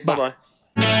 Thanks, Steve. Bye-bye.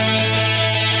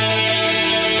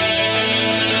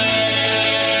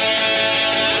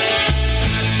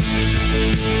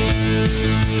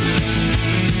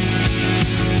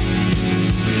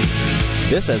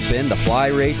 This has been the Fly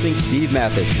Racing Steve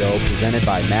Mathis Show, presented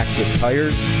by Maxxis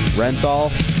Tires, Renthal,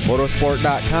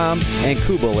 Motorsport.com, and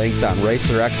Kuba Links on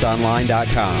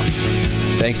RacerXOnline.com.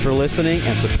 Thanks for listening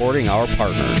and supporting our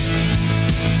partners.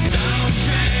 Don't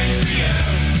change the air.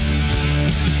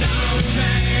 Don't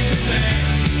change a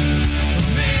thing.